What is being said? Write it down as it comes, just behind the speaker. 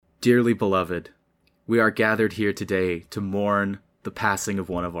Dearly beloved, we are gathered here today to mourn the passing of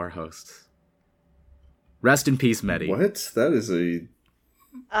one of our hosts. Rest in peace, Mehdi. What? That is a...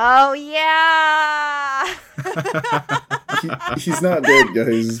 Oh, yeah! He's not dead,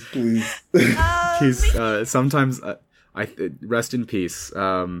 guys. Please. He's, sometimes... rest in peace.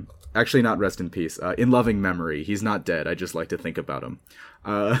 Actually, not rest in peace. In loving memory. He's not dead. I just like to think about him.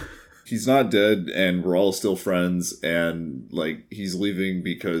 He's not dead, and we're all still friends, and, like, he's leaving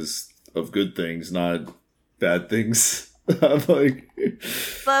because of good things, not bad things.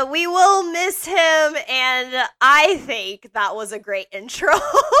 But we will miss him, and I think that was a great intro.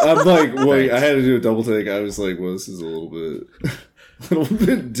 I'm like, wait, I had to do a double take. I was like, well, this is a little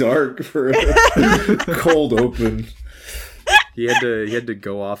bit dark for a cold open. He had to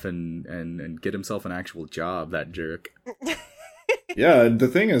go off and get himself an actual job, that jerk. Yeah, and the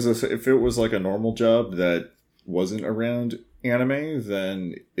thing is, if it was like a normal job that wasn't around anime,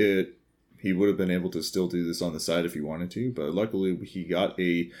 then he would have been able to still do this on the side if he wanted to. But luckily, he got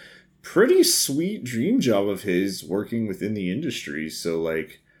a pretty sweet dream job of his working within the industry. So,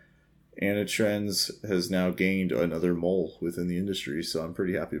 like, Anitrends has now gained another mole within the industry. So I'm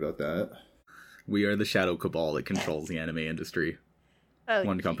pretty happy about that. We are the shadow cabal that controls the anime industry.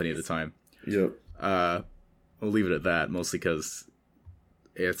 One company at a time. Yep. We'll leave it at that, mostly because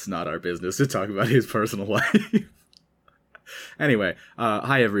it's not our business to talk about his personal life. Anyway,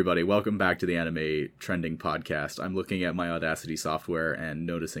 hi everybody. Welcome back to the Anime Trending Podcast. I'm looking at my Audacity software and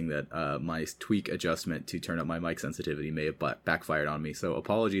noticing that my tweak adjustment to turn up my mic sensitivity may have backfired on me, so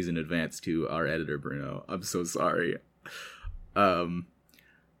apologies in advance to our editor, Bruno. I'm so sorry.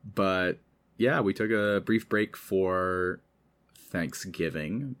 But yeah, we took a brief break for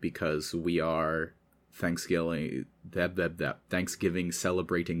Thanksgiving because we are Thanksgiving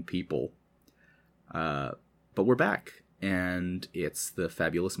celebrating people. But we're back. And it's the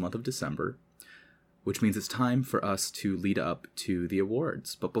fabulous month of December, which means it's time for us to lead up to the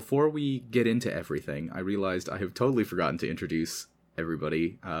awards. But before we get into everything, I realized I have totally forgotten to introduce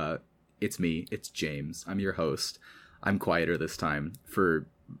everybody. It's me, it's James. I'm your host. I'm quieter this time for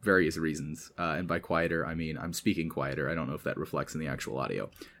various reasons. And by quieter, I mean I'm speaking quieter. I don't know if that reflects in the actual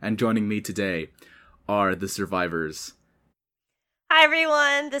audio. And joining me today are the survivors. Hi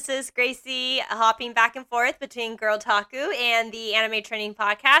everyone, this is Gracie, hopping back and forth between Girl Taku and the Anime Training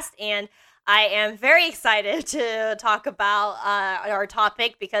Podcast, and I am very excited to talk about our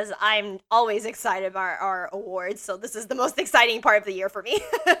topic because I'm always excited about our awards, so this is the most exciting part of the year for me.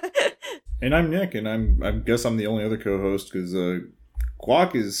 And I'm Nick, and I guess I'm the only other co-host because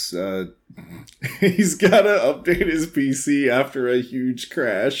Quack is he's got to update his PC after a huge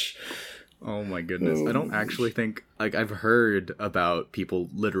crash. Oh my goodness. I don't actually think, like, I've heard about people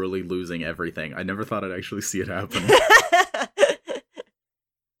literally losing everything. I never thought I'd actually see it happen.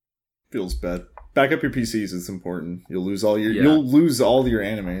 Feels bad. Back up your PCs, it's important. You'll lose all your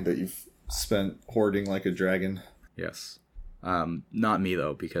anime that you've spent hoarding like a dragon. Yes. Not me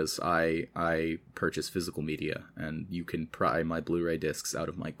though, because I purchase physical media and you can pry my Blu-ray discs out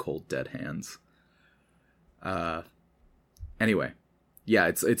of my cold dead hands. Anyway. Yeah,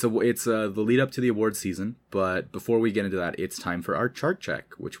 it's the lead up to the award season, but before we get into that, it's time for our chart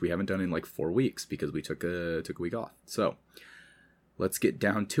check, which we haven't done in like 4 weeks because we took a week off. So, let's get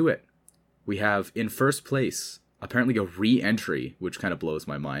down to it. We have in first place, apparently a re-entry, which kind of blows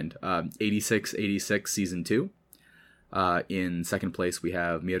my mind, 8686 Season 2. In second place, we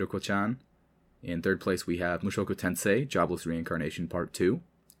have Miruko-chan. In third place, we have Mushoku Tensei, Jobless Reincarnation Part 2.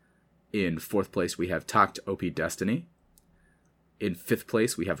 In fourth place, we have Takt OP Destiny. In fifth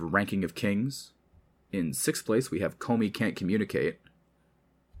place, we have Ranking of Kings. In sixth place, we have Komi Can't Communicate.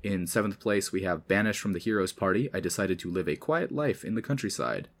 In seventh place, we have Banished from the Hero's Party, I Decided to Live a Quiet Life in the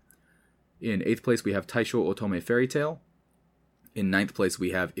Countryside. In eighth place, we have Taisho Otome Fairy Tale. In ninth place, we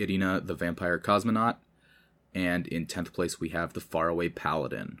have Irina the Vampire Cosmonaut. And in 10th place, we have The Faraway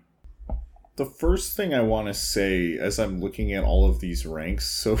Paladin. The first thing I want to say as I'm looking at all of these ranks,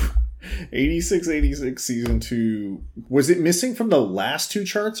 so 8686 Season 2, was it missing from the last two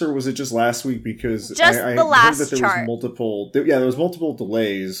charts, or was it just last week? Because just I the last heard that there chart. was multiple... there was multiple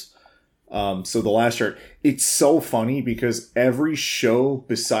delays. So the last chart... It's so funny because every show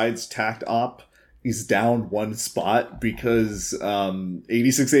besides Tact Op is down one spot because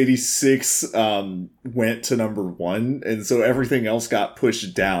 8686 went to number 1, and so everything else got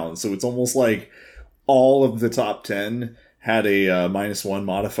pushed down. So it's almost like all of the top 10 had a -1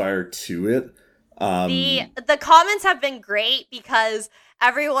 modifier to it. The comments have been great because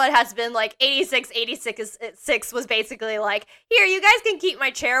everyone has been like 86 was basically like, here, you guys can keep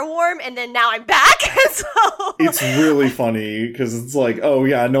my chair warm, and then now I'm back. So it's really funny because it's like, oh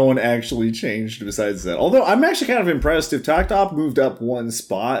yeah, no one actually changed besides that. Although I'm actually kind of impressed. If Talk Top moved up one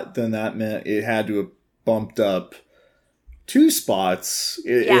spot, then that meant it had to have bumped up 2 spots.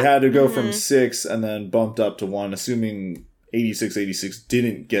 It had to go from 6 and then bumped up to 1, assuming 86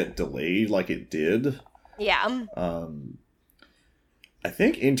 didn't get delayed like it did. Yeah. I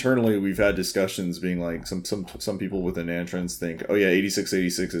think internally we've had discussions being like some people within Antrans think, oh yeah, 86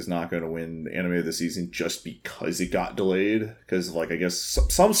 is not going to win Anime of the Season just because it got delayed. Because like I guess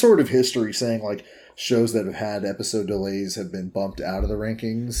some sort of history saying like shows that have had episode delays have been bumped out of the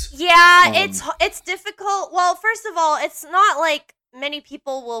rankings. Yeah, it's difficult. Well, first of all, it's not like many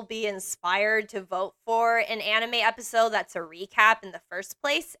people will be inspired to vote for an anime episode that's a recap in the first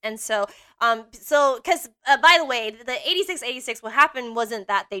place. And so because by the way, the 86 what happened wasn't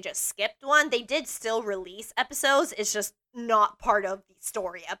that they just skipped one. They did still release episodes. It's just not part of the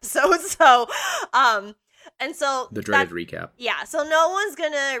story episodes. So and so the dreaded recap. Yeah, so no one's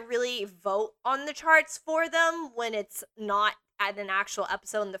gonna really vote on the charts for them when it's not at an actual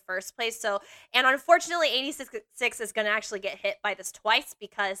episode in the first place. So, and unfortunately 86 is going to actually get hit by this twice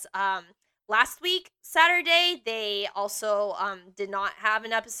because last week Saturday they also did not have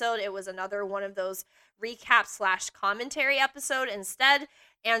an episode. It was another one of those recap / commentary episode instead.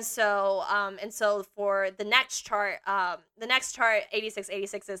 And so for the next chart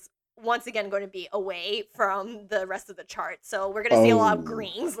 86 is once again going to be away from the rest of the chart. So we're going to see a lot of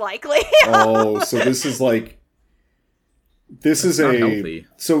greens likely. So this is like That's not healthy.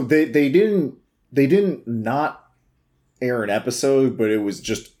 So they didn't not air an episode, but it was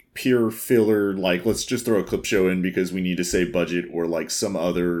just pure filler. Like, let's just throw a clip show in because we need to save budget, or like some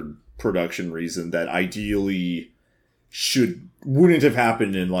other production reason that ideally wouldn't have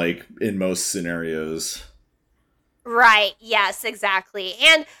happened in most scenarios. Right. Yes. Exactly.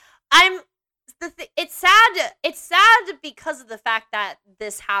 And it's sad. It's sad because of the fact that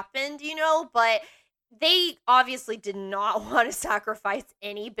this happened, but they obviously did not want to sacrifice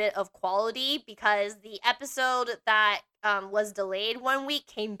any bit of quality because the episode that was delayed 1 week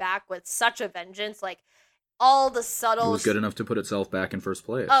came back with such a vengeance. Like all the subtle... It was good enough to put itself back in first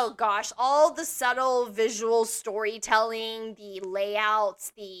place. Oh gosh, all the subtle visual storytelling, the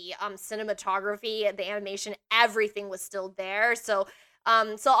layouts, the cinematography, the animation, everything was still there. So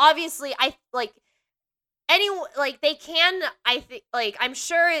obviously they can, I think, I'm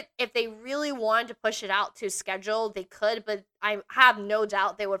sure if they really wanted to push it out to schedule, they could, but I have no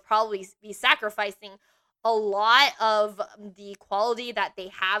doubt they would probably be sacrificing a lot of the quality that they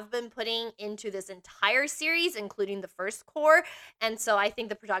have been putting into this entire series, including the first core. And so I think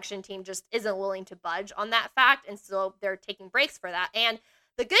the production team just isn't willing to budge on that fact, and so they're taking breaks for that. And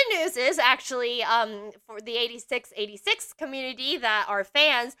the good news is actually for the 86 community that are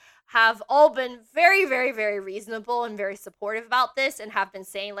fans have all been very, very, very reasonable and very supportive about this and have been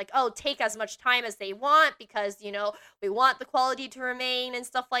saying like, oh, take as much time as they want because, we want the quality to remain and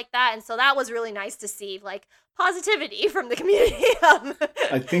stuff like that. And so that was really nice to see like positivity from the community.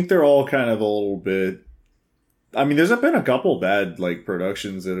 I think they're all kind of a little bit... I mean, there's been a couple bad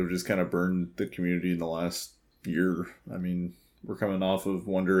productions that have just kind of burned the community in the last year. I mean... We're coming off of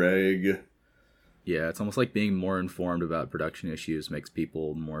Wonder Egg. Yeah, it's almost like being more informed about production issues makes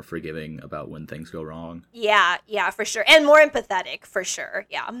people more forgiving about when things go wrong. Yeah, for sure. And more empathetic, for sure,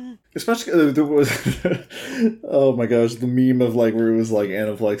 yeah. Especially, there was, oh my gosh, the meme of where it was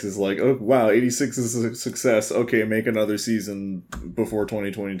Aniplex is oh wow, 86 is a success. Okay, make another season before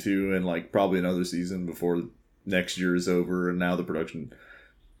 2022 and probably another season before next year is over. And now the production...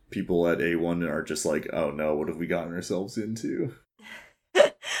 people at A1 are just oh no, what have we gotten ourselves into?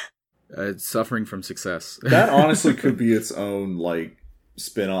 Suffering from success. That honestly could be its own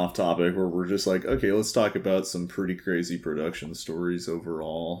spin-off topic where we're just okay, let's talk about some pretty crazy production stories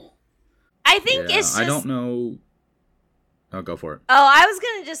overall. I think it's just... I don't know... Oh, go for it. Oh, I was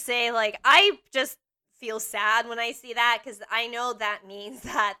gonna just say, I just feel sad when I see that because I know that means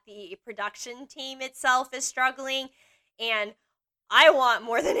that the production team itself is struggling, and I want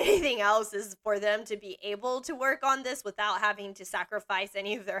more than anything else is for them to be able to work on this without having to sacrifice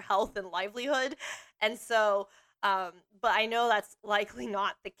any of their health and livelihood. And so, but I know that's likely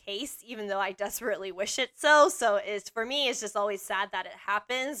not the case, even though I desperately wish it so. So for me, it's just always sad that it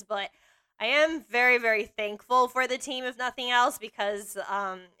happens. But I am very, very thankful for the team, if nothing else, because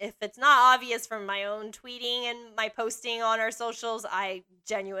if it's not obvious from my own tweeting and my posting on our socials, I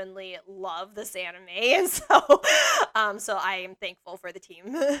genuinely love this anime, and so I am thankful for the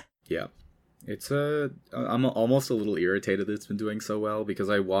team. Yeah, I'm almost a little irritated that it's been doing so well, because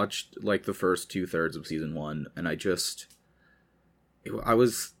I watched like the first 2/3 of season 1, and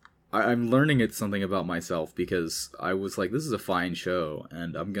I'm learning it's something about myself, because I was like, this is a fine show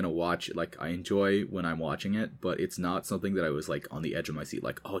and I'm gonna watch it. Like, I enjoy when I'm watching it, but it's not something that I was like on the edge of my seat,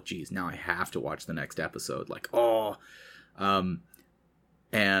 like, oh geez, now I have to watch the next episode, like,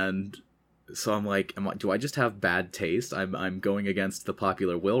 and so I'm like, do I just have bad taste? I'm going against the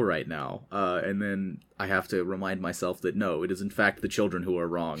popular will right now, and then I have to remind myself that no, it is in fact the children who are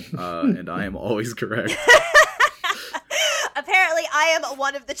wrong, and I am always correct. Apparently, I am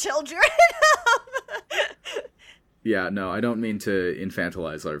one of the children. Yeah, no, I don't mean to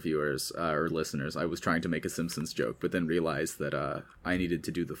infantilize our viewers or listeners. I was trying to make a Simpsons joke, but then realized that I needed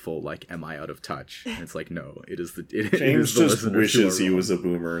to do the full, like, am I out of touch? And it's like, no, it is the James just wishes he was a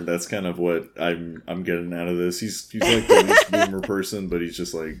boomer. That's kind of what I'm getting out of this. He's like the least boomer person, but he's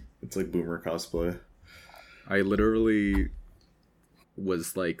just like, it's like boomer cosplay. I literally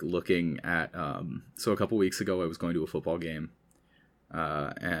was like looking at so a couple weeks ago I was going to a football game,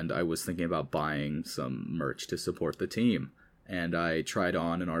 and I was thinking about buying some merch to support the team, and I tried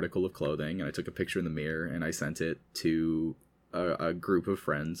on an article of clothing and I took a picture in the mirror and I sent it to a group of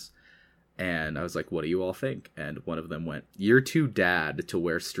friends, and I was like, what do you all think? And one of them went, you're too dad to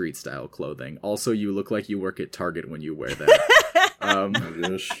wear street style clothing, also you look like you work at Target when you wear that. Oh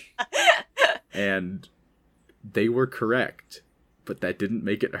gosh. And they were correct, but that didn't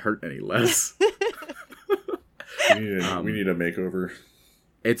make it hurt any less. We need a makeover.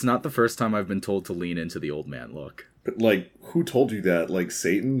 It's not the first time I've been told to lean into the old man look. But, like, who told you that? Like,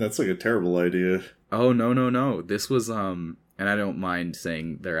 Satan? That's, like, a terrible idea. Oh, no. This was, and I don't mind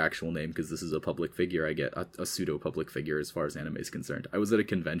saying their actual name because this is a public figure. I get a pseudo-public figure as far as anime is concerned. I was at a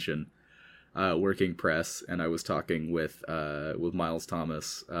convention, working press, and I was talking with Miles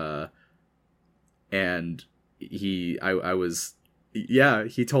Thomas, and he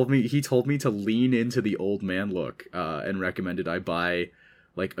told me to lean into the old man look, and recommended I buy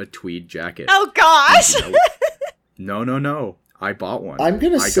like a tweed jacket. Oh gosh. No. I bought one. I'm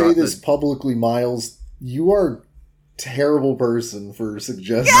going to say this publicly, Miles. You are a terrible person for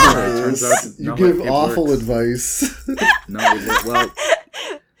suggesting this. You give awful advice. Well,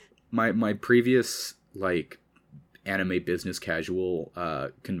 my previous like anime business casual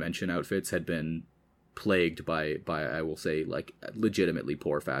convention outfits had been plagued by I will say like legitimately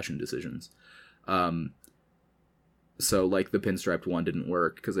poor fashion decisions. So like the pinstriped one didn't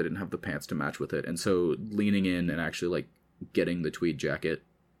work because I didn't have the pants to match with it, and so leaning in and actually like getting the tweed jacket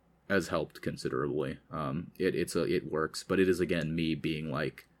has helped considerably. It works, but it is again me being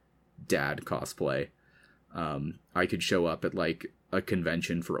like dad cosplay. I could show up at like a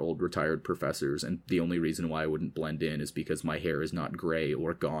convention for old retired professors, and the only reason why I wouldn't blend in is because my hair is not gray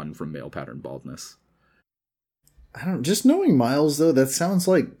or gone from male pattern baldness. Just knowing Miles though, that sounds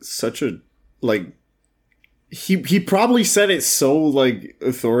like such a like he probably said it so like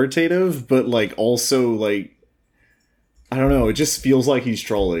authoritative, but like also like I don't know, it just feels like he's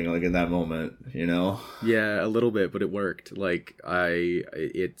trolling like in that moment, you know? Yeah, a little bit, but it worked. Like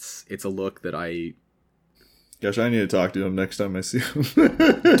it's a look that I Gosh, I need to talk to him next time I see him.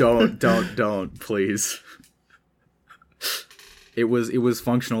 don't, please. It was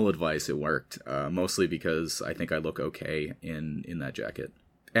functional advice. It worked, mostly because I think I look okay in that jacket.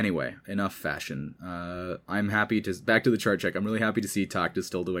 Anyway, enough fashion. I'm happy to back to the chart check. I'm really happy to see Takt is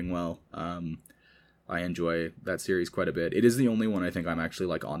still doing well. I enjoy that series quite a bit. It is the only one I think I'm actually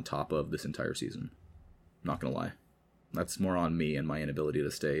like on top of this entire season. Not gonna lie, that's more on me and my inability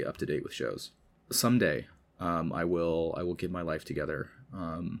to stay up to date with shows. Someday, I will get my life together.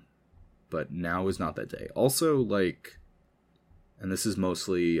 But now is not that day. Also, like. And this is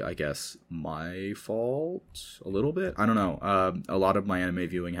mostly, I guess, my fault a little bit. I don't know. A lot of my anime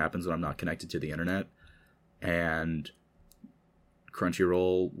viewing happens when I'm not connected to the internet. And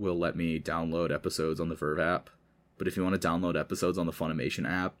Crunchyroll will let me download episodes on the Verve app. But if you want to download episodes on the Funimation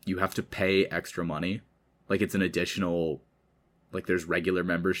app, you have to pay extra money. Like, it's an additional... Like, there's regular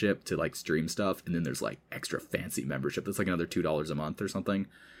membership to, like, stream stuff. And then there's, like, extra fancy membership. That's, like, another $2 a month or something.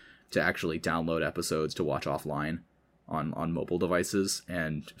 To actually download episodes to watch offline. On mobile devices,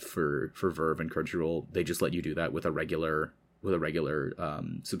 and for Verve and Crunchyroll, they just let you do that with a regular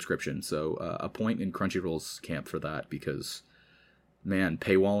subscription. So a point in Crunchyroll's camp for that, because man,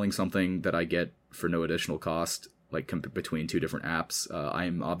 paywalling something that I get for no additional cost, like between two different apps,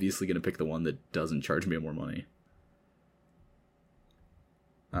 I'm obviously going to pick the one that doesn't charge me more money.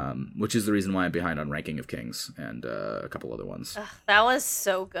 Which is the reason why I'm behind on Ranking of Kings and a couple other ones. That was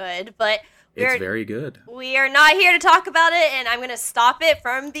so good. But It's very good. We are not here to talk about it, and I'm going to stop it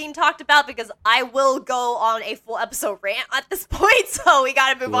from being talked about because I will go on a full episode rant at this point, so we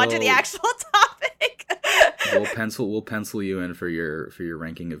got to move on to the actual topic. We'll pencil you in for your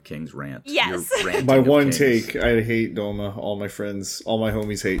Ranking of Kings rant. Yes. My one take, I hate Doma. All my friends, all my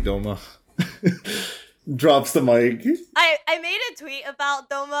homies hate Doma. Drops the mic. I made a tweet about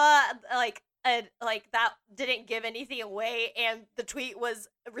Doma, like that didn't give anything away, and the tweet was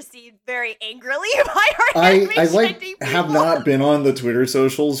received very angrily by our I have not been on the Twitter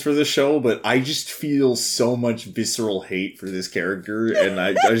socials for the show, but I just feel so much visceral hate for this character, and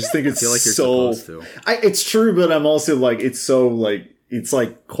I just think it's I feel like you're supposed to. It's true, but I'm also like, it's so like, it's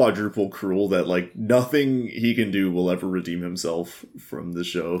like quadruple cruel that like nothing he can do will ever redeem himself from the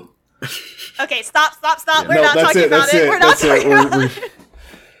show. Okay, stop. Yeah. We're not talking about it. We're not talking about it.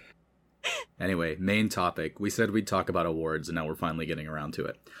 Anyway, main topic. We said we'd talk about awards, and now we're finally getting around to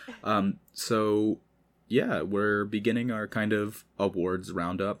it. So, yeah, we're beginning our kind of awards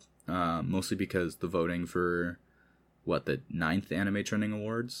roundup, mostly because the voting for, the 9th Anime Trending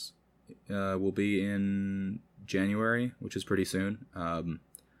Awards will be in January, which is pretty soon.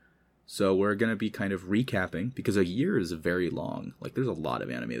 So we're going to be kind of recapping, because a year is very long. Like, there's a lot of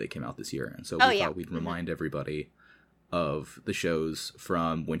anime that came out this year, and so we thought we'd remind everybody of the shows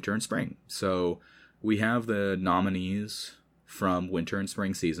from winter and spring. So we have the nominees from winter and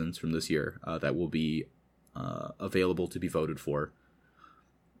spring seasons from this year that will be available to be voted for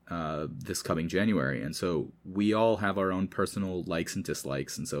this coming January. And so we all have our own personal likes and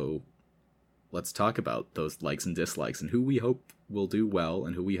dislikes. And so let's talk about those likes and dislikes and who we hope will do well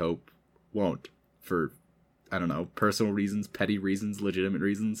and who we hope won't, for, I don't know, personal reasons, petty reasons, legitimate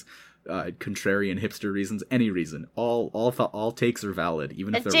reasons, contrarian hipster reasons, any reason. All takes are valid,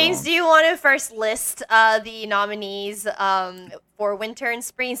 even if they're James, wrong. do you want to first list the nominees for winter and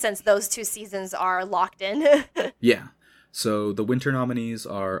spring, since those two seasons are locked in? Yeah. So the winter nominees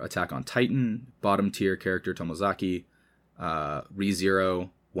are Attack on Titan, bottom tier character Tomozaki, ReZero,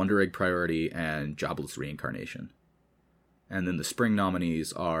 Wonder Egg Priority, and Jobless Reincarnation. And then the spring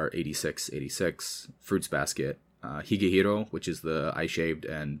nominees are 8686, Fruits Basket, Higehiro, which is the I shaved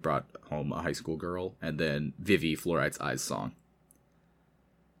and brought home a high school girl, and then Vivi, Fluoride's Eyes song.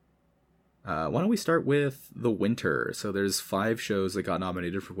 Why don't we start with the winter? So there's 5 shows that got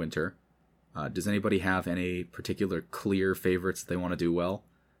nominated for winter. Does anybody have any particular clear favorites that they want to do well?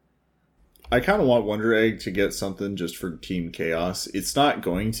 I kind of want Wonder Egg to get something just for Team Chaos. It's not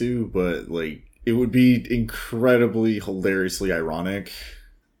going to, but like it would be incredibly hilariously ironic,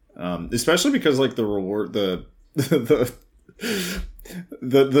 especially because like the reward, the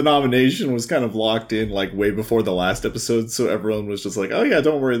nomination was kind of locked in like way before the last episode, so everyone was just like, "Oh yeah,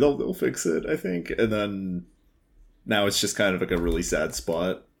 don't worry, they'll fix it," I think. And then now it's just kind of like a really sad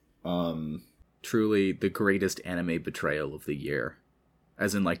spot. Truly the greatest anime betrayal of the year.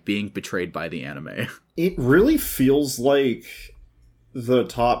 As in, like, being betrayed by the anime. It really feels like the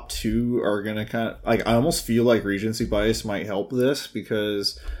top 2 are gonna kind of... Like, I almost feel like recency bias might help this,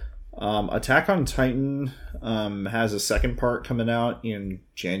 because Attack on Titan has a second part coming out in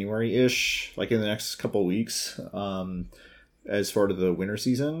January-ish, like in the next couple weeks, as part of the winter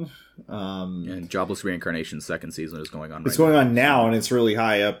season. And Jobless Reincarnation's second season is going on right now. It's going on now, and it's really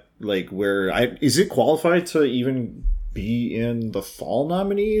high up, like, where... Is it qualified to even be in the fall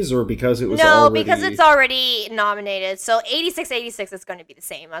nominees, or because it was already... No, because it's already nominated. So 8686 is going to be the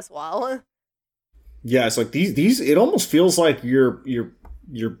same as well. Yeah, it's like these it almost feels like your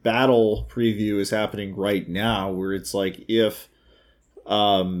battle preview is happening right now, where it's like if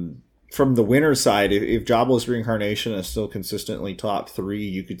from the winner side, if Jobless Reincarnation is still consistently top 3,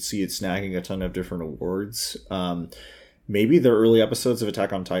 you could see it snagging a ton of different awards. Maybe the early episodes of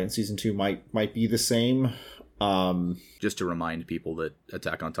Attack on Titan season 2 might be the same. Just to remind people that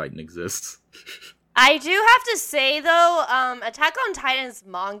Attack on Titan exists. I do have to say, though, Attack on Titan's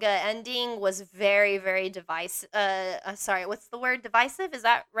manga ending was very, very divisive. Sorry, what's the word? Divisive? Is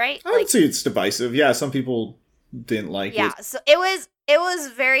that right? I would say it's divisive. Yeah, some people didn't like it. Yeah, so it was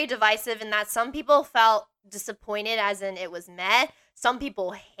very divisive in that some people felt disappointed, as in it was meh. Some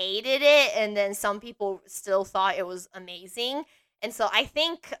people hated it, and then some people still thought it was amazing. And so I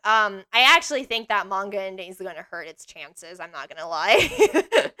think, I actually think that manga ending is going to hurt its chances. I'm not going to lie.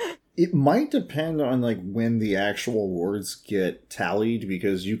 It might depend on like when the actual awards get tallied,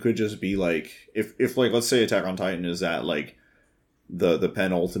 because you could just be like, if like, let's say Attack on Titan is at like the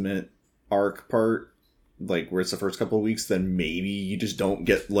penultimate arc part, like where it's the first couple of weeks, then maybe you just don't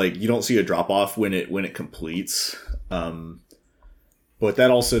get like, you don't see a drop off when it completes. But that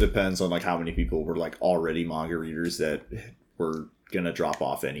also depends on like how many people were like already manga readers that were gonna drop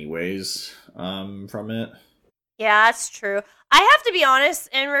off anyways. from it. Yeah, that's true. I have to be honest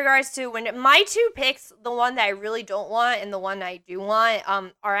in regards to when my two picks, the one that I really don't want and the one I do want,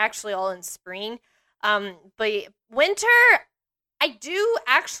 are actually all in spring. But winter, I do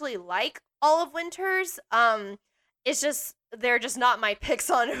actually like all of winters. It's just they're just not my picks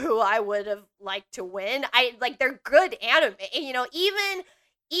on who I would have liked to win. I like they're good anime, you know. Even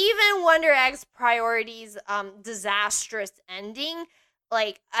Wonder Egg's Priorities, disastrous ending.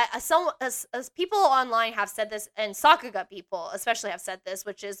 Like as people online have said this, and Sakuga people especially have said this,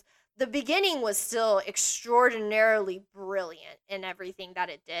 which is the beginning was still extraordinarily brilliant in everything that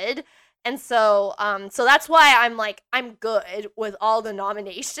it did. And so that's why I'm good with all the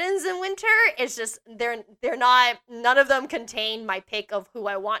nominations in winter. It's just they're not, none of them contain my pick of who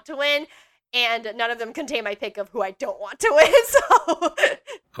I want to win, and none of them contain my pick of who I don't want to win. So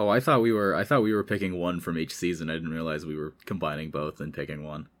Oh, I thought we were picking one from each season. I didn't realize we were combining both and picking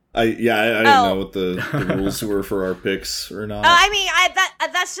one. I didn't know what the rules were for our picks or not. I mean,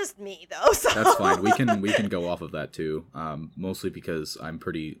 that's just me though. So that's fine. We can go off of that too. Mostly because I'm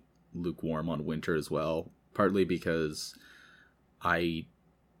pretty lukewarm on winter as well. Partly because I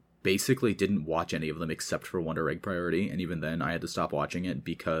basically didn't watch any of them except for Wonder Egg Priority, and even then I had to stop watching it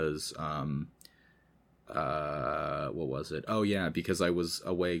because what was it? Oh yeah, because I was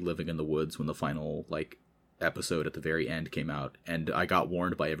away living in the woods when the final episode at the very end came out, and I got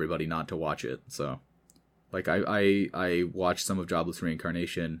warned by everybody not to watch it. So I watched some of Jobless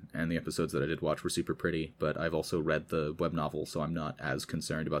Reincarnation, and the episodes that I did watch were super pretty, but I've also read the web novel, so I'm not as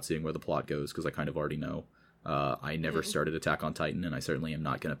concerned about seeing where the plot goes because I kind of already know. I never started Attack on Titan, and I certainly am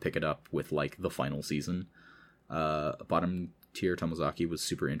not going to pick it up with the final season. Bottom Tier Tomozaki was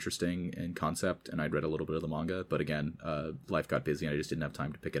super interesting in concept, and I'd read a little bit of the manga, but again, life got busy and I just didn't have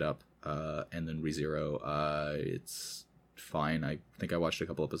time to pick it up. And then ReZero, it's fine. I think I watched a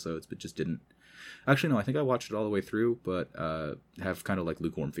couple episodes, but just didn't. Actually, no, I think I watched it all the way through, but have kind of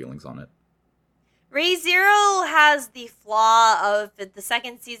lukewarm feelings on it. ReZero has the flaw of the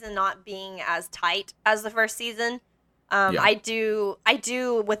second season not being as tight as the first season. Yeah. I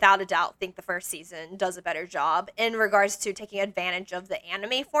do without a doubt think the first season does a better job in regards to taking advantage of the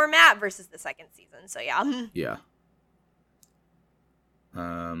anime format versus the second season. So yeah. Yeah.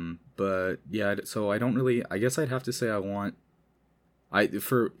 But yeah, so I don't really, I guess I'd have to say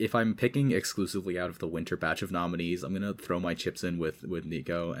if I'm picking exclusively out of the winter batch of nominees, I'm gonna throw my chips in with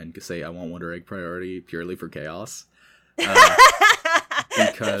Nico and say I want Wonder Egg Priority purely for chaos.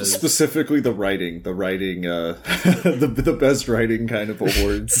 Because specifically the writing, the best writing kind of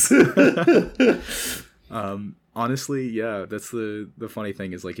awards. Honestly, yeah, that's the funny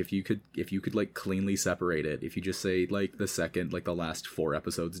thing is if you could cleanly separate it, if you just say the second, the last 4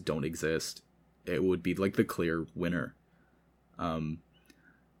 episodes don't exist, it would be the clear winner.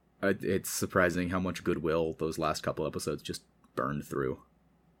 It's surprising how much goodwill those last couple episodes just burned through.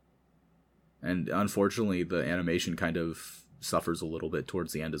 And unfortunately, the animation kind of suffers a little bit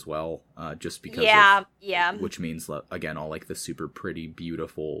towards the end as well, just because which means, again, all the super pretty,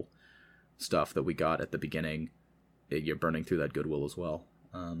 beautiful stuff that we got at the beginning, you're burning through that goodwill as well.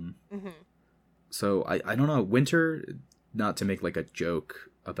 So I don't know, winter, not to make a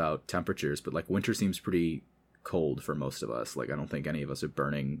joke about temperatures, but winter seems pretty cold for most of us. I don't think any of us are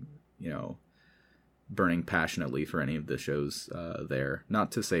burning passionately for any of the shows there.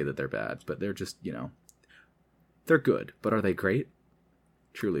 Not to say that they're bad, but they're just, they're good, but are they great?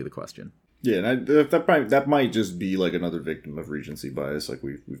 Truly the question. Yeah, and that might just be another victim of recency bias,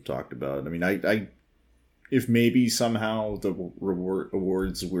 we've talked about. I mean, I if maybe somehow the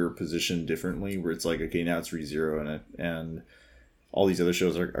awards were positioned differently, where it's okay, now it's ReZero and all these other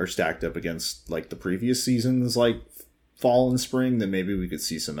shows are stacked up against the previous seasons, fall and spring, then maybe we could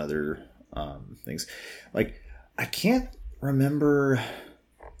see some other things. I can't remember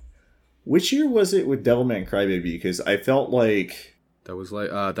which year was it with Devilman Crybaby, because I felt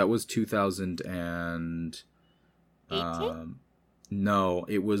that was 2000 and 18? No,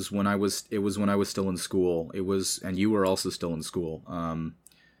 it was when I was still in school. It was, and you were also still in school.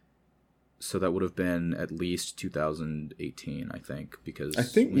 So that would have been at least 2018, I think, because I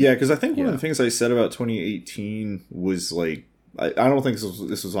think one of the things I said about 2018 was I don't think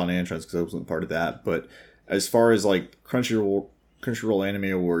this was on Antrans because I wasn't part of that, but as far as Crunchyroll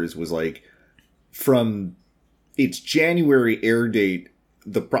Anime Awards was from its January air date,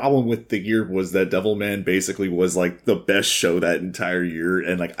 the problem with the year was that Devilman basically was the best show that entire year,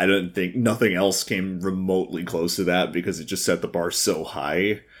 and I don't think nothing else came remotely close to that because it just set the bar so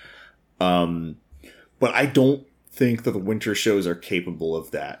high. But I don't think that the winter shows are capable of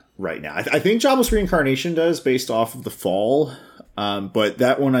that right now. I think Jobless Reincarnation does, based off of the fall. But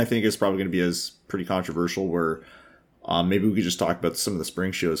that one I think is probably going to be pretty controversial. Where maybe we could just talk about some of the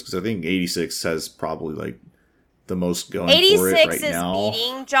spring shows, because I think 86 has probably like the most going for it right now. 86 is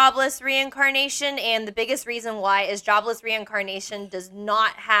beating Jobless Reincarnation, and the biggest reason why is Jobless Reincarnation does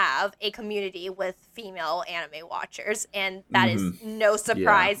not have a community with female anime watchers, and that is no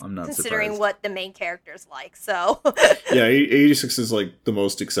surprise considering what the main character's like. So yeah, 86 is like the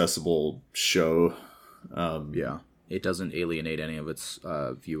most accessible show. Yeah, it doesn't alienate any of its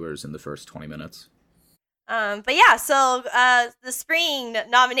viewers in the first 20 minutes. But yeah, so the spring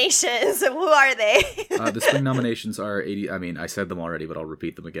nominations, who are they? The spring nominations are 80. I mean, I said them already, but I'll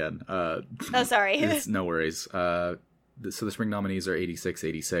repeat them again. Oh, sorry. No worries. So the spring nominees are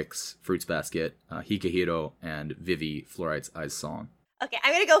 86, Fruits Basket, Higehiro, and Vivi, Fluoride's Eyes Song. Okay,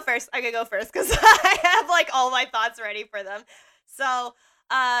 I'm gonna go first because I have like all my thoughts ready for them. So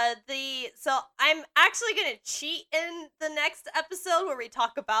I'm actually gonna cheat in the next episode where we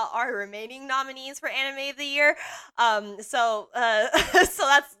talk about our remaining nominees for Anime of the Year. So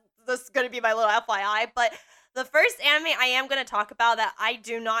that's gonna be my little FYI. But the first anime I am gonna talk about that I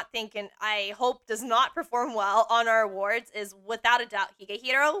do not think and I hope does not perform well on our awards is without a doubt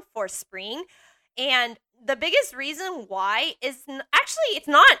Higehiro for spring. And the biggest reason why is actually it's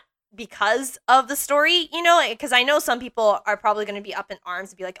not because of the story, because I know some people are probably going to be up in arms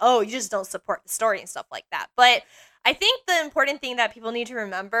and be like, oh, you just don't support the story and stuff like that. But I think the important thing that people need to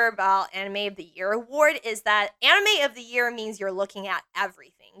remember about Anime of the Year award is that Anime of the Year means you're looking at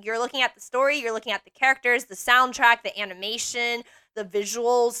everything. You're looking at the story, you're looking at the characters, the soundtrack, the animation, the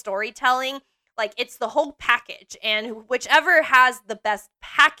visual storytelling. Like, it's the whole package, and whichever has the best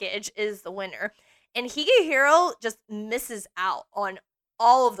package is the winner. And Higehiro just misses out on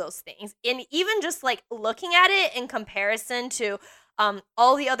all of those things. And even just like looking at it in comparison to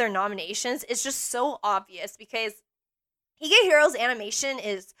all the other nominations, it's just so obvious because Higehiro's animation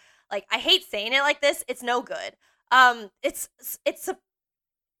is like, I hate saying it like this, it's no good. It's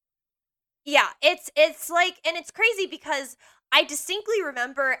like, and it's crazy because I distinctly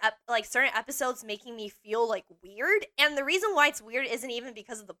remember like certain episodes making me feel like weird, and the reason why it's weird isn't even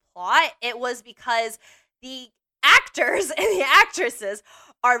because of the plot. It was because the actors and the actresses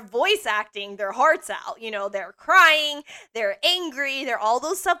are voice acting their hearts out. They're crying, they're angry, they're all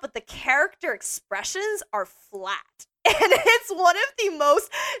those stuff, but the character expressions are flat. And it's one of the most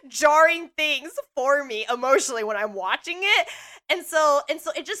jarring things for me emotionally when I'm watching it. And so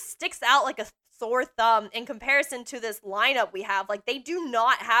it just sticks out like a sore thumb in comparison to this lineup we have. Like, they do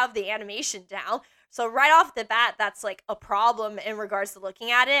not have the animation down. So right off the bat, that's like a problem in regards to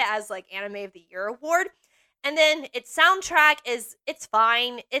looking at it as like Anime of the Year award. And then its soundtrack it's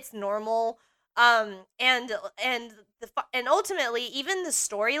fine, it's normal, and ultimately even the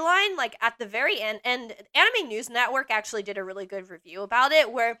storyline, like at the very end, and Anime News Network actually did a really good review about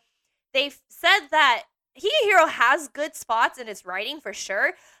it, where they said that Higehiro has good spots in its writing for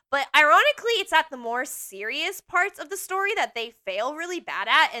sure, but ironically, it's at the more serious parts of the story that they fail really bad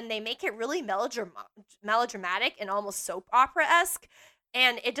at, and they make it really melodramatic and almost soap opera-esque.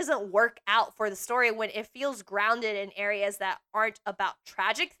 And it doesn't work out for the story when it feels grounded in areas that aren't about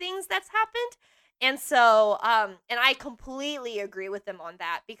tragic things that's happened. And so, and I completely agree with them on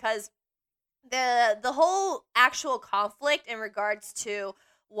that, because the whole actual conflict in regards to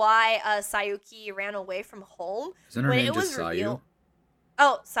why Sayuki ran away from home. Isn't her name just Sayu?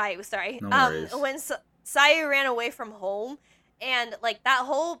 Oh, Sayu, sorry. No worries. When Sayu ran away from home, and like that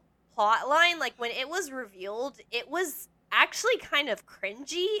whole plot line, like when it was revealed, it was actually kind of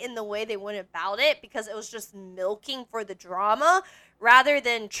cringy in the way they went about it, because it was just milking for the drama rather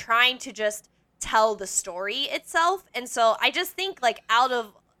than trying to just tell the story itself. And so I just think like out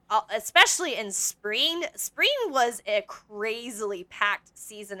of especially in spring was a crazily packed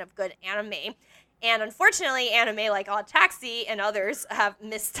season of good anime, and unfortunately anime like Odd Taxi and others have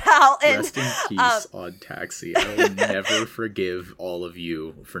missed out. And rest in peace, Odd Taxi. I will never forgive all of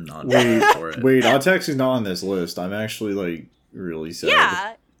you for not voting for it. Wait, Odd Taxi's not on this list. I'm actually like really sad.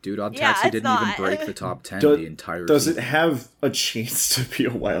 Yeah, dude, Odd Taxi didn't even break the top 10 the entire does season. It have a chance to be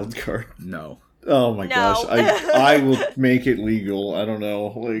a wild card? No. Oh my gosh, I will make it legal. I don't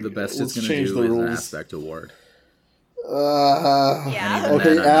know. Like, the best it's going to do is an Aspect Award. Yeah.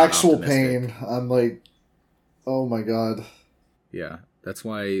 Okay, actual pain. I'm like, oh my god. Yeah, that's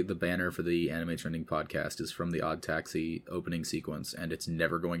why the banner for the Anime Trending podcast is from the Odd Taxi opening sequence, and it's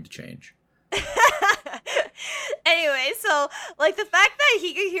never going to change. Anyway, so like the fact that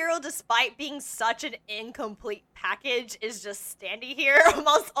Higehiro, despite being such an incomplete package, is just standing here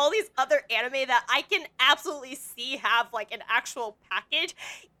amongst all these other anime that I can absolutely see have like an actual package,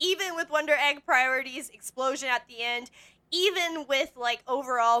 even with Wonder Egg Priorities Explosion at the end, even with like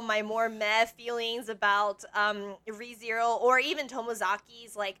overall my more meh feelings about ReZero or even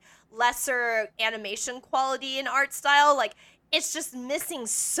Tomozaki's like lesser animation quality and art style, like it's just missing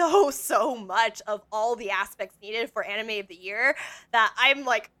so much of all the aspects needed for Anime of the Year that I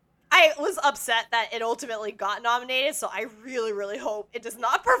was upset that it ultimately got nominated, so I really hope it does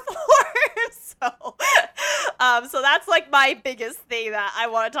not perform. So that's like my biggest thing that I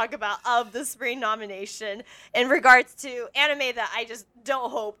want to talk about of the spring nomination in regards to anime that I just don't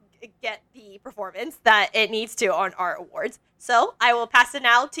hope get the performance that it needs to on our awards. So I will pass it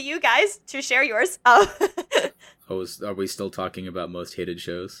now to you guys to share yours. Are we still talking about most hated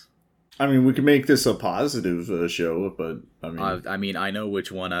shows? I mean, we can make this a positive show, but I mean, I know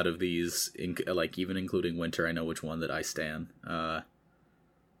which one out of these, like even including Winter, I know which one that I stan.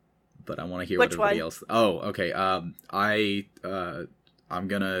 But I want to hear what everybody else. Oh, okay. I'm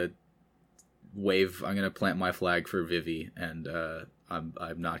gonna plant my flag for Vivy, and I'm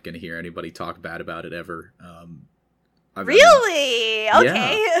not gonna hear anybody talk bad about it ever. Really?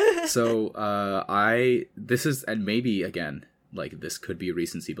 Okay. Yeah. So this is, and maybe again, like this could be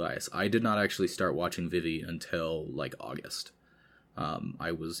recency bias. I did not actually start watching Vivy until like August.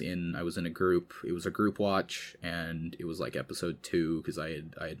 I was in a group. It was a group watch, and it was like episode 2 because I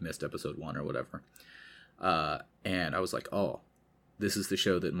had missed episode 1 or whatever. And I was like, oh, this is the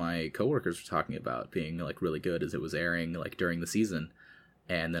show that my coworkers were talking about being like really good as it was airing like during the season.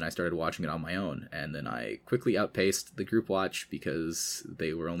 And then I started watching it on my own, and then I quickly outpaced the group watch because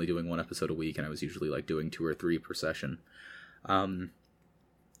they were only doing 1 episode a week, and I was usually like doing 2 or 3 per session.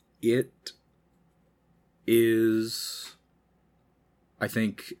 It is, I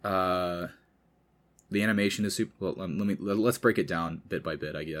think, the animation is super, well, let's break it down bit by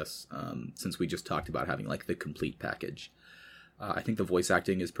bit, I guess, since we just talked about having, like, the complete package. I think the voice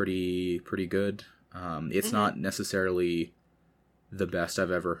acting is pretty good. It's not necessarily the best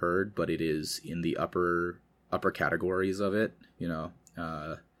I've ever heard, but it is in the upper categories of it, you know,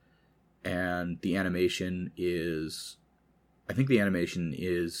 and the animation is, I think the animation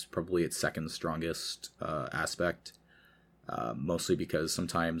is probably its second strongest aspect, mostly because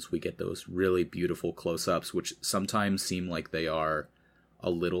sometimes we get those really beautiful close-ups, which sometimes seem like they are a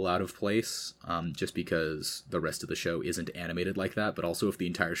little out of place, just because the rest of the show isn't animated like that. But also, if the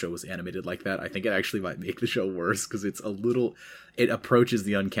entire show was animated like that, I think it actually might make the show worse, because it approaches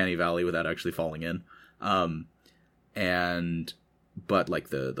the uncanny valley without actually falling in. But like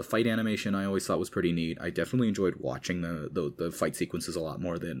the fight animation, I always thought was pretty neat. I definitely enjoyed watching the fight sequences a lot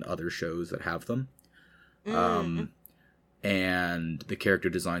more than other shows that have them. And the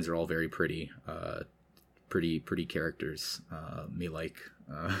character designs are all very pretty. Pretty characters. Me like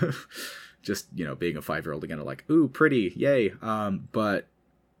just, you know, being a 5-year-old again, like, ooh, pretty, yay. But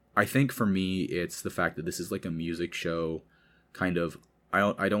I think for me, it's the fact that this is like a music show, kind of.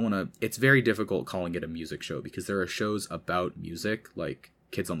 I don't want to. It's very difficult calling it a music show because there are shows about music, like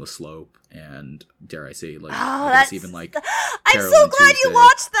Kids on the Slope, and dare I say, like, I guess even like. I'm so glad you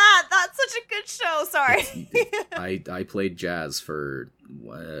watched that. That's such a good show. Sorry. I played jazz for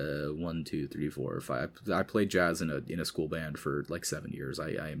 1, 2, 3, 4, 5. I played jazz in a school band for like 7 years.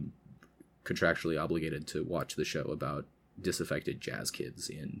 I am contractually obligated to watch the show about disaffected jazz kids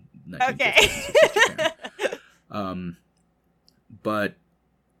in 1950s Japan. But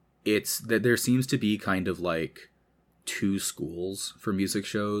it's that there seems to be kind of like 2 schools for music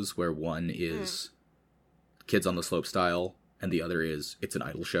shows, where one is Kids on the Slope style, and the other is it's an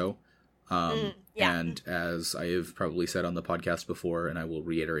idol show. And as I have probably said on the podcast before, and I will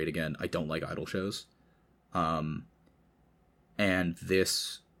reiterate again, I don't like idol shows. And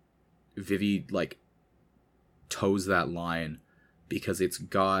this Vivy like toes that line because it's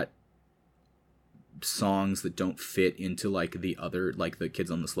got songs that don't fit into like the other, like the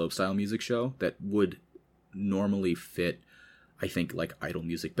Kids on the Slope style music show that would normally fit, I think, like idol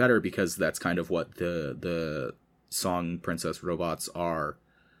music better, because that's kind of what the song Princess Robots are,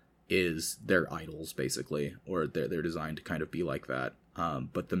 is they're idols basically, or they're designed to kind of be like that.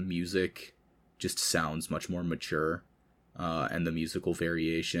 But the music just sounds much more mature, and the musical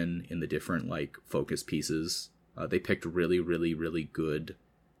variation in the different like focus pieces, they picked really good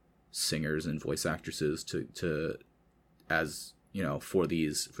singers and voice actresses to as you know, for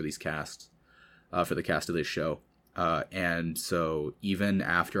these casts, for the cast of this show. And so even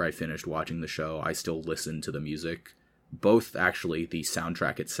after I finished watching the show, I still listened to the music, both actually the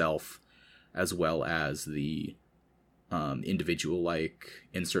soundtrack itself, as well as the individual like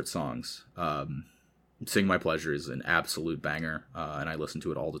insert songs. Sing My Pleasure is an absolute banger, and I listen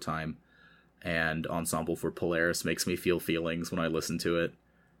to it all the time. And Ensemble for Polaris makes me feel feelings when I listen to it.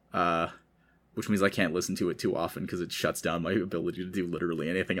 which means I can't listen to it too often because it shuts down my ability to do literally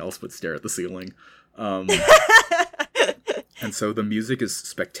anything else but stare at the ceiling. And so the music is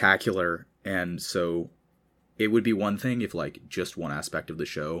spectacular, and so it would be one thing if like just one aspect of the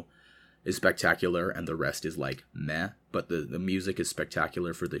show is spectacular and the rest is like meh, but the music is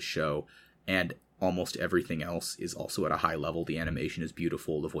spectacular for this show, and almost everything else is also at a high level. The animation is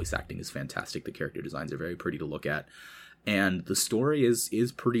beautiful, the voice acting is fantastic, the character designs are very pretty to look at, and the story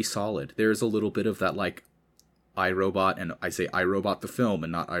is pretty solid. There's a little bit of that like iRobot, and I say iRobot the film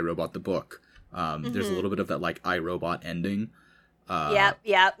and not iRobot the book. There's a little bit of that like iRobot ending. Yep.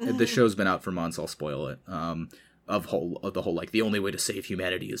 The show's been out for months, I'll spoil it. Of the whole like the only way to save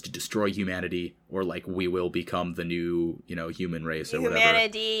humanity is to destroy humanity, or like we will become the new, you know, human race or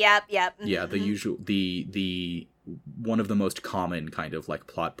humanity, whatever. Yep. Yeah, the usual the one of the most common kind of like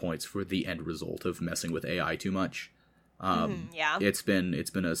plot points for the end result of messing with AI too much. It's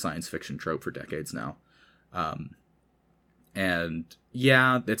been a science fiction trope for decades now. And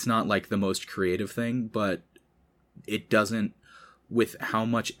yeah, it's not like the most creative thing, but it doesn't, with how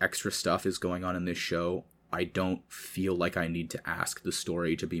much extra stuff is going on in this show, I don't feel like I need to ask the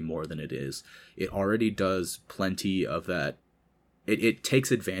story to be more than it is. It already does plenty of that. It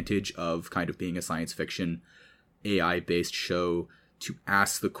takes advantage of kind of being a science fiction AI-based show to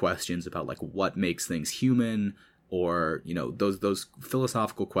ask the questions about like what makes things human, or, you know, those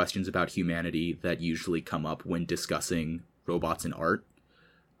philosophical questions about humanity that usually come up when discussing robots and art.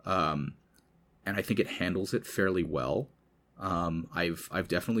 And I think it handles it fairly well. I've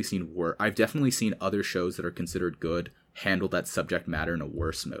definitely seen other shows that are considered good handle that subject matter in a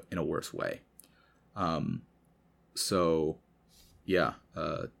worse way. So yeah,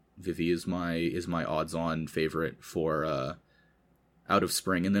 Vivy is my odds-on favorite for out of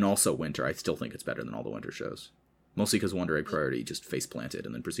spring, and then also winter. I still think it's better than all the winter shows, mostly because Wonder Egg Priority just face planted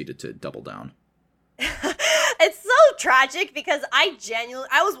and then proceeded to double down. It's so tragic because I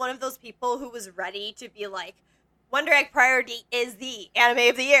was one of those people who was ready to be like, Wonder Egg Priority is the anime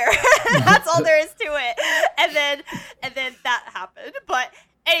of the year. That's all there is to it. And then that happened. But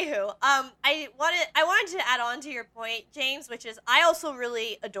anywho, I wanted to add on to your point, James, which is I also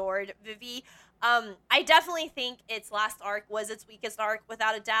really adored Vivy. I definitely think its last arc was its weakest arc,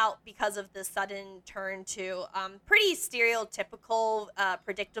 without a doubt, because of the sudden turn to pretty stereotypical,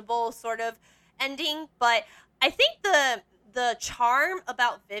 predictable sort of ending. But I think the charm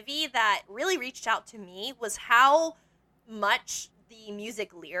about Vivy that really reached out to me was how much the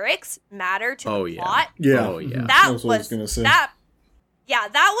music lyrics matter to the plot. Yeah. Oh, yeah. That was what I was gonna say. that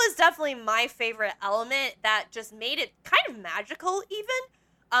was definitely my favorite element that just made it kind of magical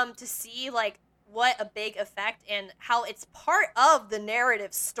even, to see like what a big effect and how it's part of the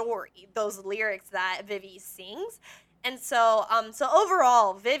narrative story, those lyrics that Vivy sings. And so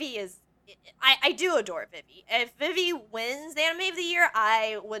overall, Vivy is, I do adore Vivy. If Vivy wins the anime of the year,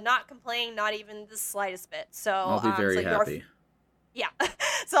 I would not complain, not even the slightest bit. So I'll be very happy. Yeah.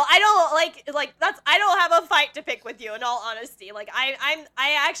 So I don't I don't have a fight to pick with you, in all honesty. Like I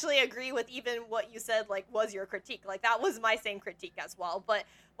actually agree with even what you said, like, was your critique. Like that was my same critique as well. But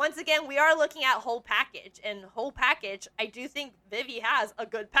once again, we are looking at whole package, and whole package, I do think Vivy has a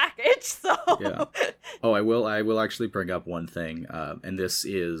good package. So yeah. Oh, I will actually bring up one thing, and this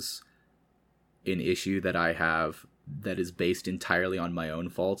is an issue that I have that is based entirely on my own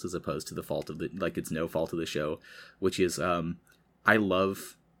faults as opposed to the fault of it's no fault of the show, which is I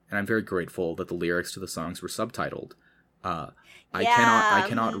love, and I'm very grateful that the lyrics to the songs were subtitled. I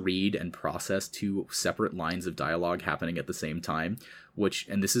cannot read and process two separate lines of dialogue happening at the same time,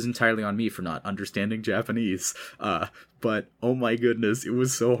 and this is entirely on me for not understanding Japanese. But oh my goodness, it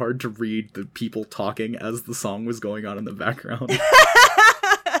was so hard to read the people talking as the song was going on in the background.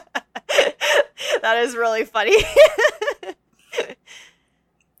 That is really funny.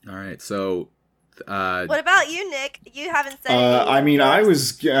 All right, so what about you, Nick? You haven't said anything. I mean, I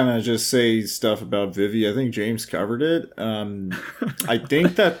was gonna just say stuff about Vivy. I think James covered it. I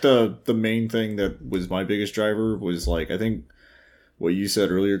think that the main thing that was my biggest driver was, like, I think what you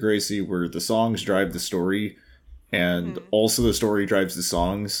said earlier, Gracie, where the songs drive the story, and also the story drives the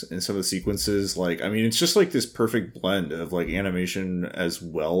songs and some of the sequences. Like, I mean, it's just like this perfect blend of like animation as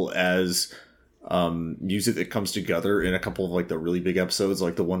well as music that comes together in a couple of like the really big episodes,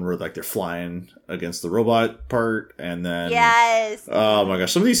 like the one where like they're flying against the robot part, and then yes, oh my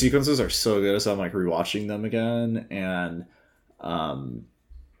gosh, some of these sequences are so good, so I'm like rewatching them again. And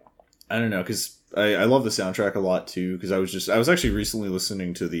I don't know, because I love the soundtrack a lot too, because I was actually recently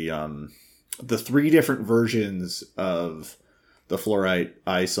listening to the 3 different versions of the Fluorite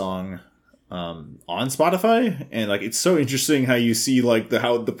Eye song on Spotify, and like it's so interesting how you see like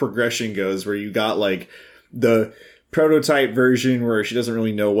how the progression goes, where you got like the prototype version where she doesn't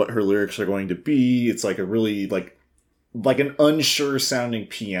really know what her lyrics are going to be. It's like a really like an unsure sounding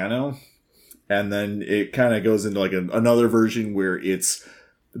piano, and then it kind of goes into like another version where it's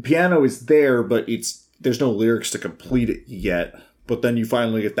the piano is there, but there's no lyrics to complete it yet. But then you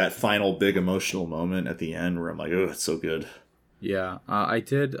finally get that final big emotional moment at the end where I'm like, oh, it's so good. Yeah, I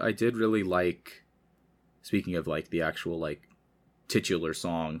did really like, speaking of like the actual like titular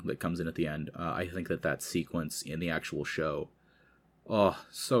song that comes in at the end, I think that sequence in the actual show, oh,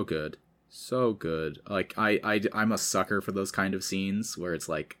 so good. So good. Like I'm a sucker for those kind of scenes where it's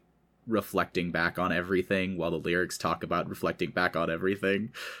like reflecting back on everything while the lyrics talk about reflecting back on everything,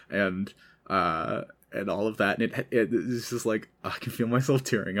 and all of that, and it's just like I can feel myself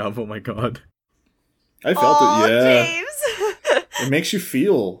tearing up. Oh my god, I felt it. Yeah, James. It makes you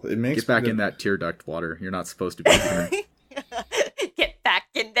feel. It makes get back in that tear duct water. You're not supposed to be here. Get back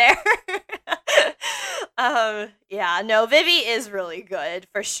in there. Yeah, no, Vivi is really good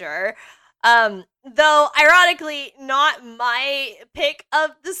for sure. Though ironically not my pick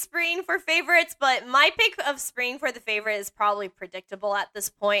of the spring for favorites, but my pick of spring for the favorite is probably predictable at this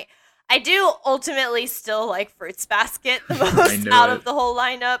point. I do ultimately still like Fruits Basket the most out of the whole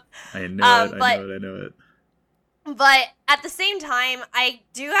lineup. I know it. But at the same time, I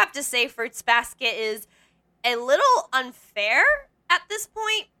do have to say Fruits Basket is a little unfair at this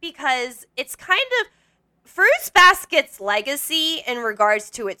point, because it's kind of Fruits Basket's legacy in regards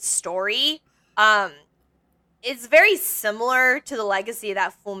to its story. It's very similar to the legacy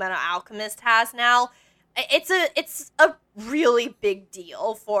that Fullmetal Alchemist has now. It's a really big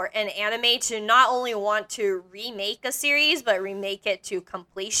deal for an anime to not only want to remake a series, but remake it to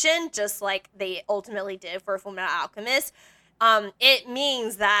completion, just like they ultimately did for Fullmetal Alchemist. It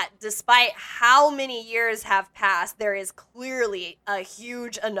means that despite how many years have passed, there is clearly a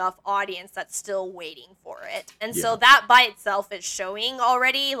huge enough audience that's still waiting for it. And so that by itself is showing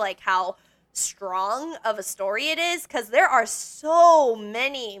already like how strong of a story it is, because there are so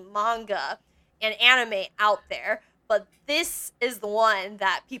many manga and anime out there, but this is the one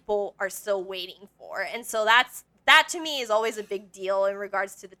that people are still waiting for. And so that to me is always a big deal in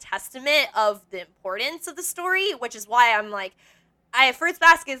regards to the testament of the importance of the story, which is why I'm like, Fruits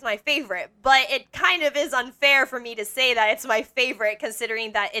Basket is my favorite, but it kind of is unfair for me to say that it's my favorite,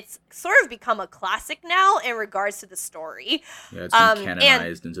 considering that it's sort of become a classic now in regards to the story. Yeah, it's been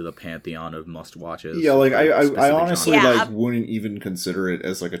canonized into the pantheon of must-watches. Yeah, like I honestly like wouldn't even consider it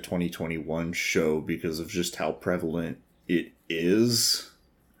as like a 2021 show because of just how prevalent it is.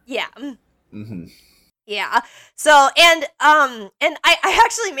 Yeah. Mm-hmm. Yeah. So, and I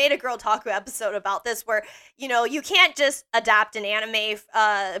actually made a Girl Taku episode about this where, you know, you can't just adapt an anime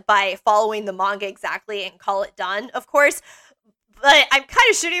by following the manga exactly and call it done, of course. But I'm kind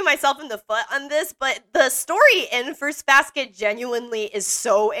of shooting myself in the foot on this, but the story in Fruits Basket genuinely is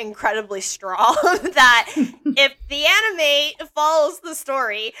so incredibly strong that if the anime follows the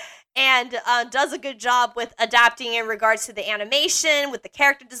story and does a good job with adapting in regards to the animation, with the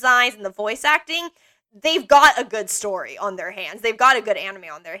character designs and the voice acting, they've got a good story on their hands. They've got a good anime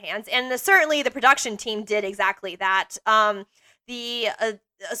on their hands. And certainly the production team did exactly that.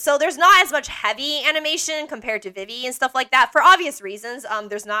 So there's not as much heavy animation compared to Vivi and stuff like that for obvious reasons.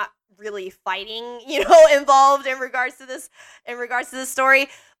 There's not really fighting, involved in regards to this story.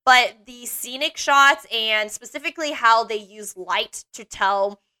 But the scenic shots and specifically how they use light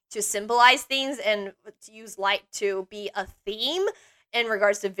to symbolize things and to use light to be a theme in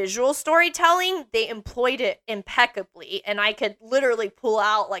regards to visual storytelling, they employed it impeccably. And I could literally pull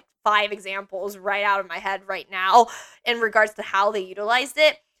out like 5 examples right out of my head right now in regards to how they utilized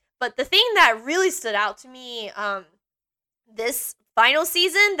it. But the thing that really stood out to me this final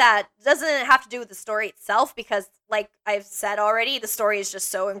season that doesn't have to do with the story itself, because like I've said already, the story is just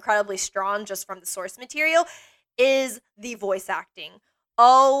so incredibly strong just from the source material, is the voice acting.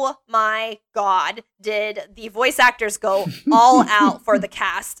 Oh my God, did the voice actors go all out for the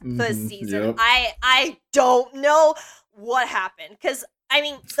cast this season? Yep. I don't know what happened, because, I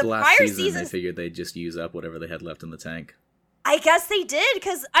mean, the prior season, they figured they'd just use up whatever they had left in the tank. I guess they did,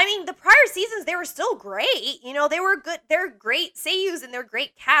 because, I mean, the prior seasons, they were still great. They were good. They're great seiyus and they're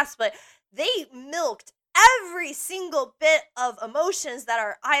great casts, but they milked every single bit of emotions that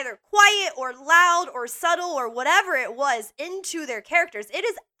are either quiet or loud or subtle or whatever it was into their characters. It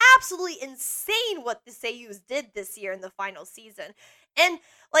is absolutely insane what the seiyus did this year in the final season. And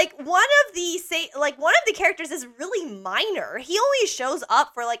like one of the characters is really minor. He only shows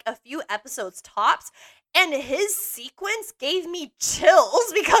up for like a few episodes tops, And his sequence gave me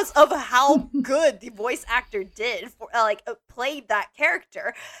chills because of how good the voice actor did for played that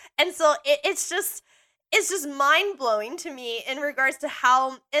character. And so it's just mind-blowing to me in regards to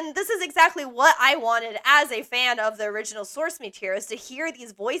how, and this is exactly what I wanted as a fan of the original source material, is to hear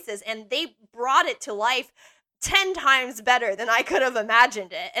these voices, and they brought it to life 10 times better than I could have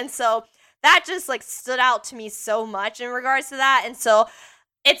imagined it. And so that just like stood out to me so much in regards to that. And so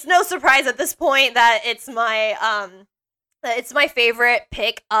it's no surprise at this point that it's my favorite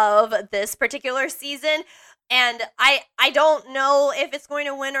pick of this particular season. And I don't know if it's going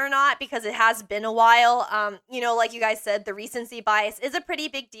to win or not because it has been a while. Like you guys said, the recency bias is a pretty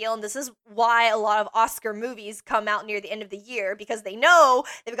big deal. And this is why a lot of Oscar movies come out near the end of the year, because they know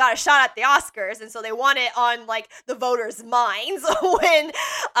they've got a shot at the Oscars. And so they want it on like the voters' minds when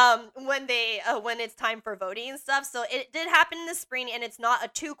it's time for voting and stuff. So it did happen in the spring, and it's not a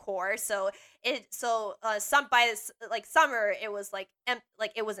 2-core. So summer, it was like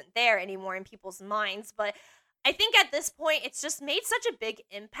it wasn't there anymore in people's minds. But I think at this point, it's just made such a big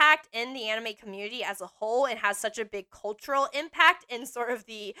impact in the anime community as a whole, and has such a big cultural impact in sort of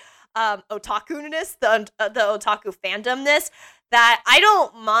the otaku-ness, the otaku fandomness, that I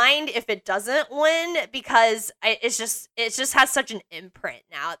don't mind if it doesn't win, because it just has such an imprint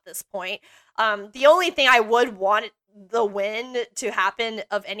now at this point. The only thing I would want the win to happen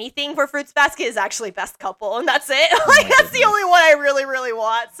of anything for Fruits Basket is actually Best Couple, and that's it. That's the only one I really, really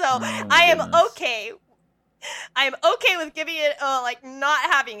want. So I am okay. I am okay with giving it, not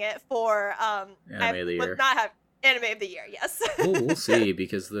having it for Anime of the Year. Not have Anime of the Year, yes. We'll see,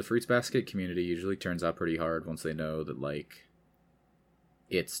 because the Fruits Basket community usually turns out pretty hard once they know that, like,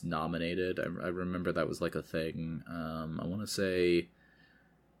 it's nominated. I remember that was, like, a thing. I want to say,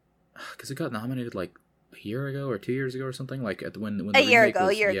 because it got nominated, like, a year ago or 2 years ago or something, like at when a year ago.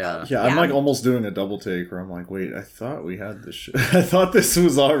 Yeah, I'm like almost doing a double take where I'm like, wait, I thought we had this I thought this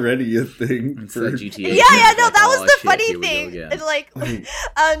was already a thing. It's for GTA. No, that was the funny thing. And like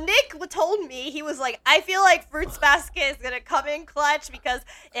Nick told me, he was like, I feel like Fruits Basket is gonna come in clutch because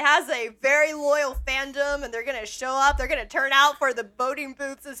it has a very loyal fandom, and they're gonna show up, they're gonna turn out for the voting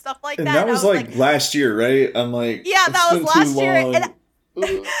booths and stuff like that. And that was like last year, right? I'm like, yeah, that was last year.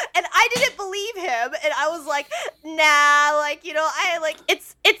 And I didn't believe him, and I was like, nah,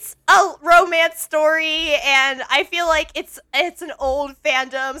 it's a romance story, and I feel like it's an old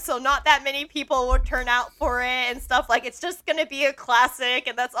fandom, so not that many people would turn out for it and stuff. Like, it's just gonna be a classic,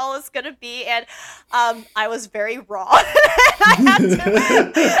 and that's all it's gonna be. And I was very wrong. I had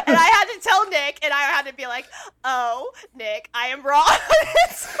to tell Nick, and I had to be like, oh, Nick, I am wrong.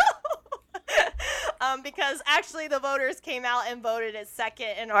 Because actually the voters came out and voted it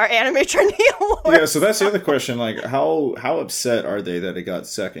second in our Anime Trending Awards. Yeah, so that's the other question. Like, how upset are they that it got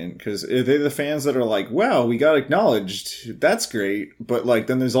second? Because are they the fans that are like, wow, we got acknowledged, that's great, but like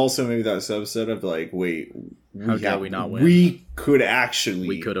then there's also maybe that subset of like, wait, how did we not win? We could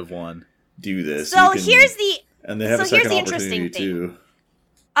have won. Do this. So here's the second opportunity too.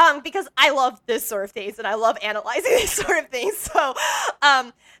 Because I love this sort of things, and I love analyzing these sort of things. So,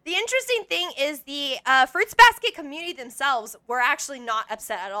 the interesting thing is the Fruits Basket community themselves were actually not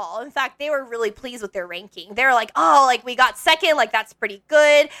upset at all. In fact, they were really pleased with their ranking. They were like, oh, like we got second, like that's pretty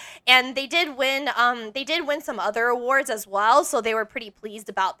good. And they did win some other awards as well, so they were pretty pleased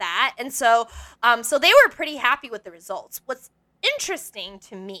about that. And so they were pretty happy with the results. What's interesting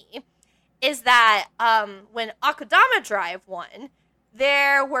to me is that when Akudama Drive won,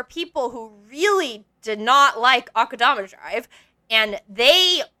 there were people who really did not like Akudama Drive, and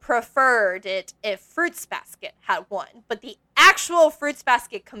they preferred it if Fruits Basket had won. But the actual Fruits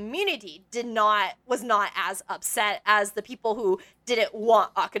Basket community was not as upset as the people who didn't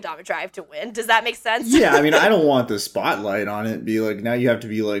want Akudama Drive to win. Does that make sense? Yeah, I mean, I don't want the spotlight on it. Be like, now you have to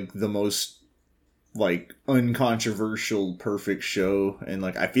be like the most like uncontroversial, perfect show, and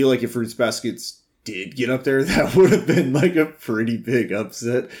like I feel like if Fruits Baskets did get up there, that would have been like a pretty big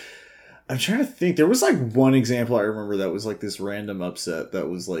upset. I'm trying to think. There was like one example I remember that was like this random upset that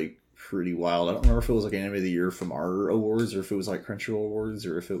was like pretty wild. I don't remember if it was like Anime of the Year from our awards, or if it was like Crunchyroll Awards,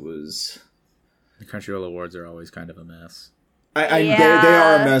 or if it was... The Crunchyroll Awards are always kind of a mess. They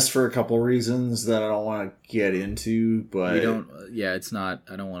are a mess for a couple reasons that I don't want to get into, but... It's not...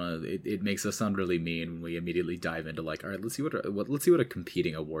 I don't want to... It makes us sound really mean when we immediately dive into like, all right, let's see what a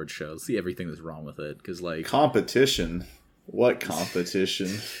competing award show. Let's see everything that's wrong with it, because like... Competition? What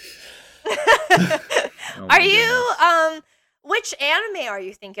competition? Are you... Which anime are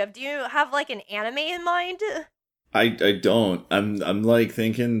you thinking of? Do you have like an anime in mind? I don't. I'm like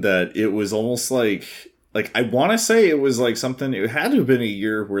thinking that it was almost like like, I want to say it was like something. It had to have been a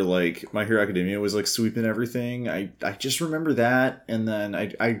year where like My Hero Academia was like sweeping everything. I just remember that, and then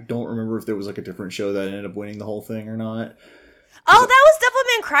I don't remember if there was like a different show that ended up winning the whole thing or not. Oh, that was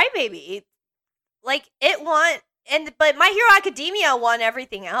Devilman Crybaby. Like, it won, but My Hero Academia won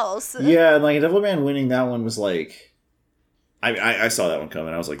everything else. Yeah, and like Devilman winning that one was like, I saw that one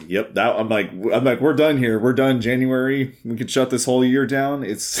coming. I was like, yep, that I'm like we're done here. We're done January. We could shut this whole year down.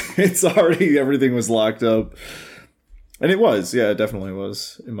 It's already, everything was locked up. And it was, yeah, it definitely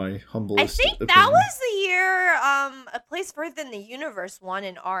was, in my humblest I think opinion. that was the year A Place Further in the Universe won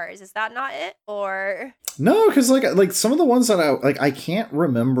in ours. Is that not it? Or No, because like some of the ones that I can't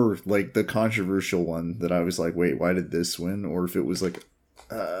remember like the controversial one that I was like, wait, why did this win? Or if it was like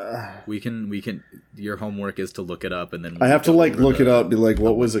we can your homework is to look it up, and then I have to like look it up, be like,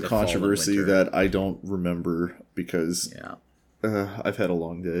 what was a the fall and controversy winter. that I don't remember, because I've had a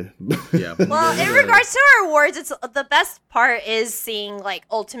long day. Yeah. well, in regards to our awards, it's the best part is seeing like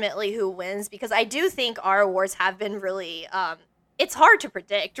ultimately who wins, because I do think our awards have been really it's hard to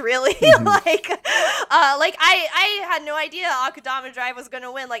predict, really. like I had no idea Akudama Drive was going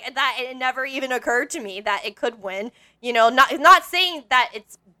to win. Like, that, it never even occurred to me that it could win. You know, not saying that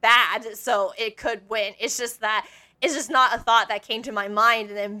it's bad, so it could win. It's just that it's just not a thought that came to my mind,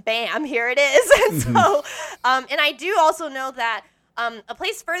 and then bam, here it is. And so, and I do also know that A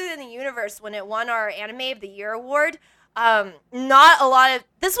Place Further in the Universe, when it won our Anime of the Year award, not a lot of,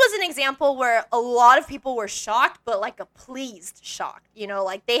 this was an example where a lot of people were shocked, but like a pleased shock, you know,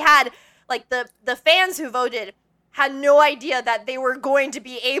 like they had, like the fans who voted had no idea that they were going to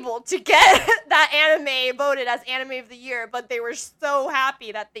be able to get that anime voted as Anime of the Year, but they were so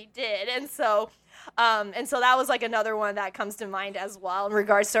happy that they did. And so that was like another one that comes to mind as well in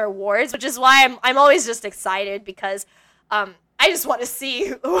regards to our awards, which is why I'm always just excited, because I just want to see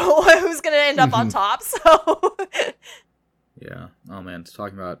who's going to end up on top. So yeah. Oh man,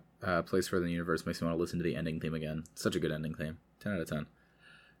 talking about Place Further in the Universe makes me want to listen to the ending theme again. Such a good ending theme. 10 out of 10.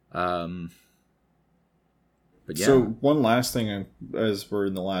 But yeah. So one last thing, as we're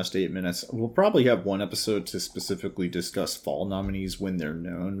in the last 8 minutes, we'll probably have one episode to specifically discuss fall nominees when they're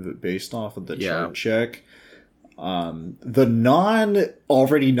known, but based off of the chart check. The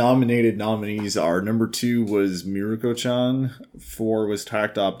non-already nominated nominees are, number 2 was Miruko-chan, 4 was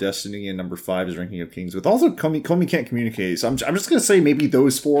Takt Op Destiny, and number 5 is Ranking of Kings, with also Komi Can't Communicate. So I'm just going to say maybe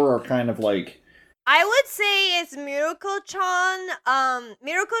those 4 are kind of like... I would say it's Miruko-chan,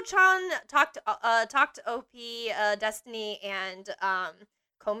 Takt OP, Destiny, and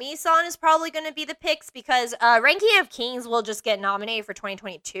Komi-san is probably going to be the picks, because Ranking of Kings will just get nominated for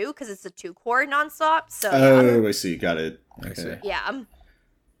 2022 because it's a 2-core nonstop. So oh, I see. Got it. I see. Yeah.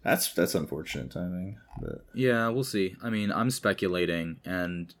 That's unfortunate timing. But yeah, we'll see. I mean, I'm speculating,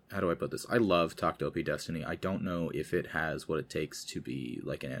 and how do I put this? I love Takt OP Destiny. I don't know if it has what it takes to be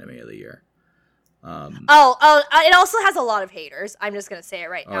like an Anime of the Year. It also has a lot of haters. I'm just gonna say it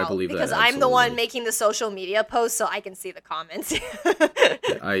right now, I believe because that, I'm the one absolutely. making the social media posts, so I can see the comments.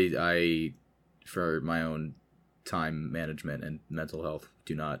 I, for my own time management and mental health,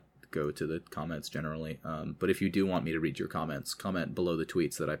 do not go to the comments generally. But if you do want me to read your comments, comment below the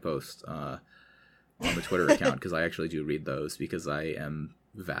tweets that I post on the Twitter account, because I actually do read those, because I am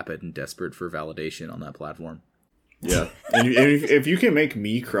vapid and desperate for validation on that platform. yeah, and if you can make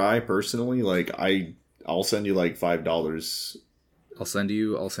me cry personally, like I'll send you like $5. I'll send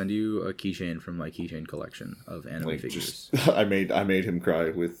you a keychain from my keychain collection of anime Like, figures. I made him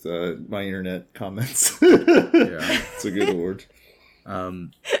cry with my internet comments. Yeah. It's a good award.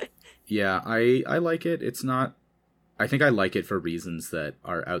 Yeah, I like it. It's not. I think I like it for reasons that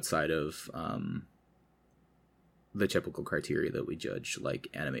are outside of the typical criteria that we judge, like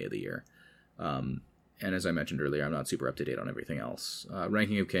Anime of the Year. And as I mentioned earlier, I'm not super up to date on everything else.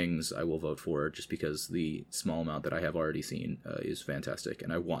 Ranking of Kings, I will vote for, just because the small amount that I have already seen is fantastic,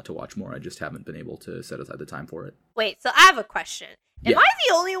 and I want to watch more. I just haven't been able to set aside the time for it. Wait, so I have a question. Am Yeah. I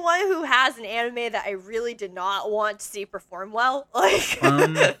the only one who has an anime that I really did not want to see perform well? Like,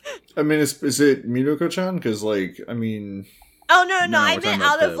 I mean, is it Miruko-chan? Because like, I mean, oh no, No, I we're meant talking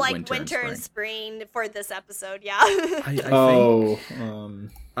out about of the like winter and winter and spring for this episode. Yeah. I think.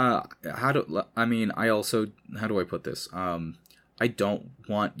 How do I put this? I don't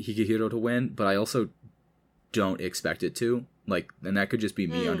want Higehiro to win, but I also don't expect it to. Like, and that could just be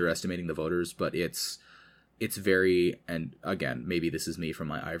me underestimating the voters, but it's very, and again, maybe this is me from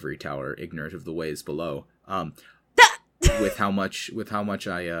my ivory tower, ignorant of the ways below. With how much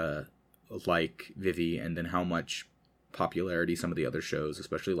I like Vivi, and then how much popularity some of the other shows,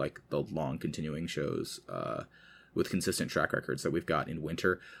 especially like the long continuing shows, with consistent track records that we've got in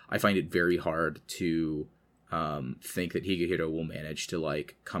winter, I find it very hard to think that Higehiro will manage to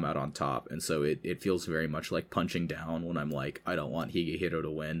like come out on top. And so it feels very much like punching down when I'm like, I don't want Higehiro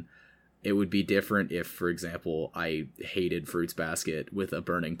to win. It would be different if, for example, I hated Fruits Basket with a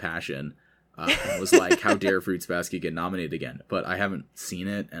burning passion and was like, how dare Fruits Basket get nominated again? But I haven't seen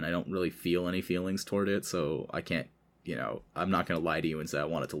it, and I don't really feel any feelings toward it, so I can't, I'm not going to lie to you and say I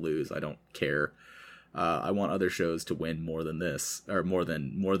want it to lose. I don't care. I want other shows to win more than this, or more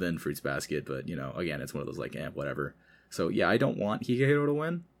than Fruits Basket, but, again, it's one of those, like, whatever. So, yeah, I don't want Higehiro to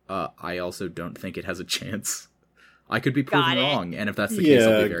win. I also don't think it has a chance. I could be proven wrong, and if that's the case,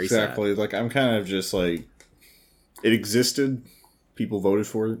 I'll be very exactly. sad. Like, I'm kind of just like, it existed. People voted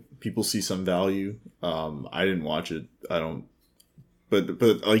for it. People see some value. I didn't watch it. I don't. But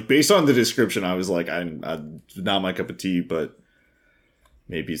like based on the description, I was like, I'm not my cup of tea. But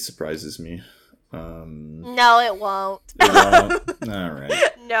maybe it surprises me. No, it won't. It won't? All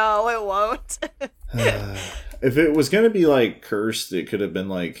right. No, it won't. If it was gonna be like cursed, it could have been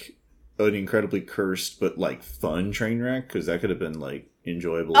like an incredibly cursed but like fun train wreck, because that could have been like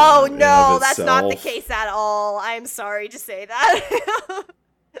enjoyable. Oh no, that's not the case at all. I'm sorry to say that.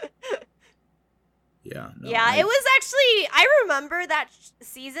 Yeah. No, yeah, it was actually, I remember that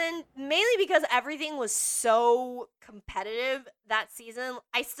season mainly because everything was so competitive that season.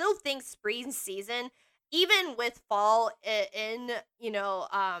 I still think spring season, even with fall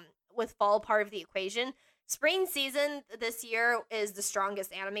with fall part of the equation, spring season this year is the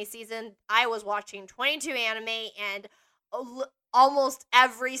strongest anime season. I was watching 22 anime, and almost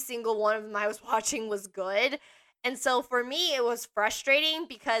every single one of them I was watching was good. And so for me, it was frustrating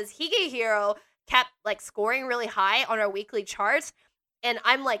because Higehiro kept like scoring really high on our weekly charts. And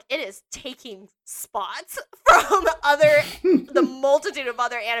I'm like, it is taking spots from the multitude of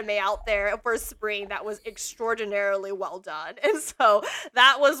other anime out there for spring that was extraordinarily well done. And so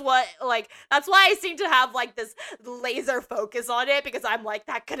that was that's why I seem to have like this laser focus on it, because I'm like,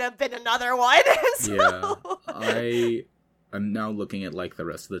 that could have been another one. Yeah, I'm now looking at like the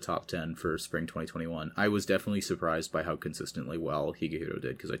rest of the top 10 for spring 2021. I was definitely surprised by how consistently well Higehiro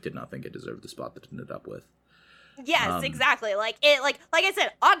did, because I did not think it deserved the spot that it ended up with. Yes, exactly. Like I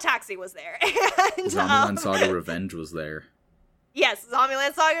said, Odd Taxi was there. And, Zombieland Saga Revenge was there. Yes,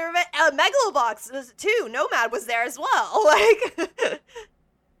 Zombieland Saga Revenge. Megalobox was too. Nomad was there as well. Like,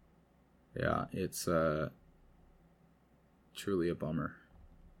 yeah, it's truly a bummer.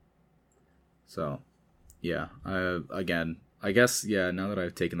 So, yeah. Again, I guess, yeah. Now that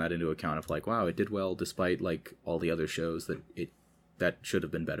I've taken that into account, of like, wow, it did well despite like all the other shows that should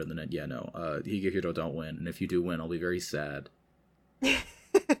have been better than it. Yeah, no. Higehiro don't win, and if you do win, I'll be very sad. I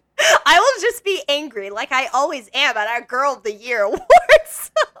will just be angry, like I always am at our Girl of the Year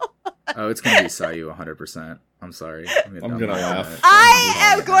awards. Oh, it's gonna be Sayu 100%. I'm sorry. I'm gonna laugh. I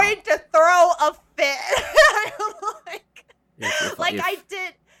am going to throw a fit. Like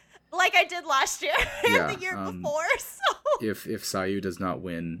I did last year and the year before. So if Sayu does not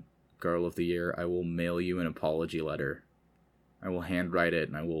win Girl of the Year, I will mail you an apology letter. I will handwrite it,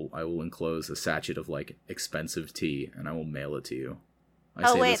 and I will enclose a sachet of like expensive tea, and I will mail it to you.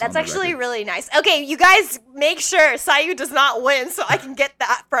 Oh wait, that's actually really nice. Okay, you guys make sure Sayu does not win, so I can get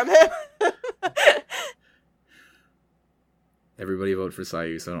that from him. Everybody vote for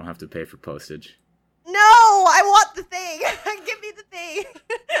Sayu, so I don't have to pay for postage. No, I want the thing. Give me the thing.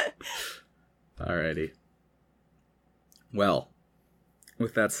 Alrighty. Well,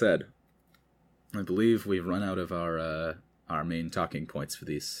 with that said, I believe we've run out of our main talking points for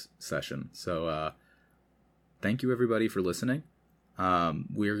this session. So, thank you everybody for listening.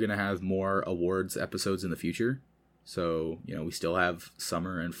 We're going to have more awards episodes in the future. So, we still have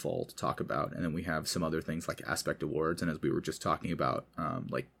summer and fall to talk about. And then we have some other things like Aspect Awards. And as we were just talking about,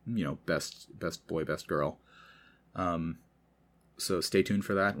 best boy, best girl. So stay tuned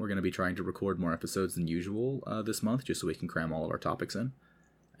for that. We're going to be trying to record more episodes than usual this month, just so we can cram all of our topics in.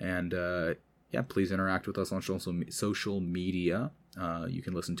 And, please interact with us on social media. You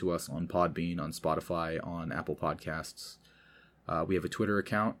can listen to us on Podbean, on Spotify, on Apple Podcasts. We have a Twitter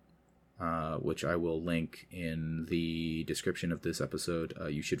account, which I will link in the description of this episode.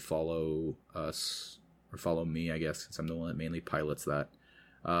 You should follow us, or follow me, I guess, since I'm the one that mainly pilots that.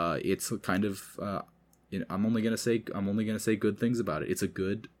 It's kind of, I'm only gonna say good things about it. It's a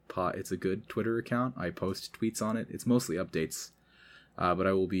good Twitter account. I post tweets on it. It's mostly updates. But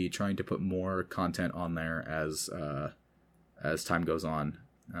I will be trying to put more content on there as time goes on.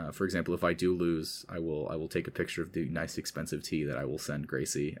 For example, if I do lose, I will take a picture of the nice expensive tea that I will send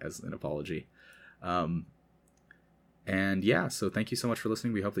Gracie as an apology. And yeah, so thank you so much for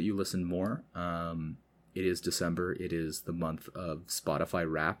listening. We hope that you listen more. it is December. It is the month of Spotify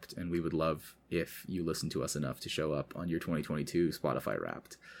Wrapped, and we would love if you listen to us enough to show up on your 2022 Spotify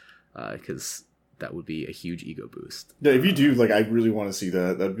Wrapped, because that would be a huge ego boost. Yeah, if you do, like, I really want to see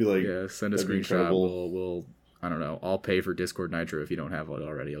that. That'd be like, yeah, send a screenshot. We'll I don't know. I'll pay for Discord Nitro if you don't have one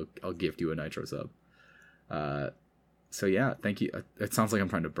already. I'll gift you a Nitro sub. So yeah, thank you. It sounds like I'm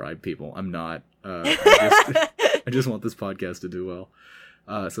trying to bribe people. I'm not. I just want this podcast to do well.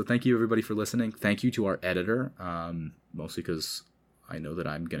 So thank you everybody for listening. Thank you to our editor, mostly because I know that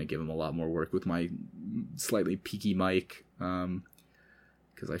I'm going to give him a lot more work with my slightly peaky mic,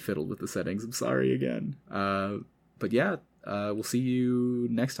 because I fiddled with the settings. I'm sorry again. But yeah, we'll see you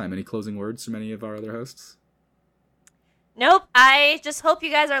next time. Any closing words from any of our other hosts? Nope. I just hope you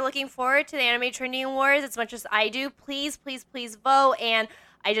guys are looking forward to the Anime Trending Awards as much as I do. Please, please, please vote. And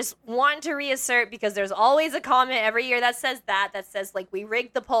I just want to reassert, because there's always a comment every year that says like, we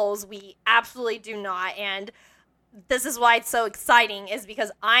rigged the polls. We absolutely do not. And this is why it's so exciting, is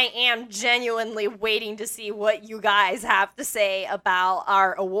because I am genuinely waiting to see what you guys have to say about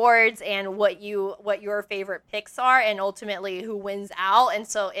our awards and what your favorite picks are, and ultimately who wins out. And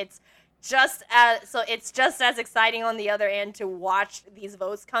so it's just as exciting on the other end to watch these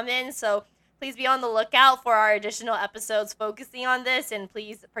votes come in. So please be on the lookout for our additional episodes focusing on this, and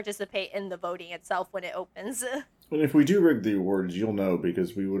please participate in the voting itself when it opens. And if we do rig the awards, you'll know,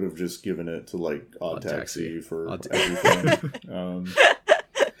 because we would have just given it to, like, Odd Taxi for everything.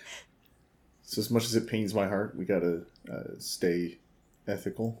 So as much as it pains my heart, we gotta stay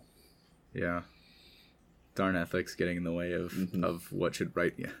ethical. Yeah. Darn ethics getting in the way of what should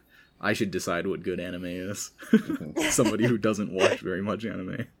Yeah. I should decide what good anime is. Somebody who doesn't watch very much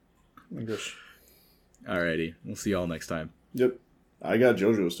anime. I guess. Alrighty. We'll see y'all next time. Yep. I got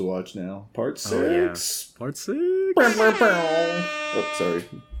JoJo's to watch now. Part 6. Oh, yeah. Part 6. Oh, sorry.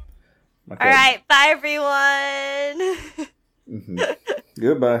 Alright, bye everyone.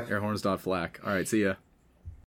 Goodbye. Airhorns.flack. Alright, see ya.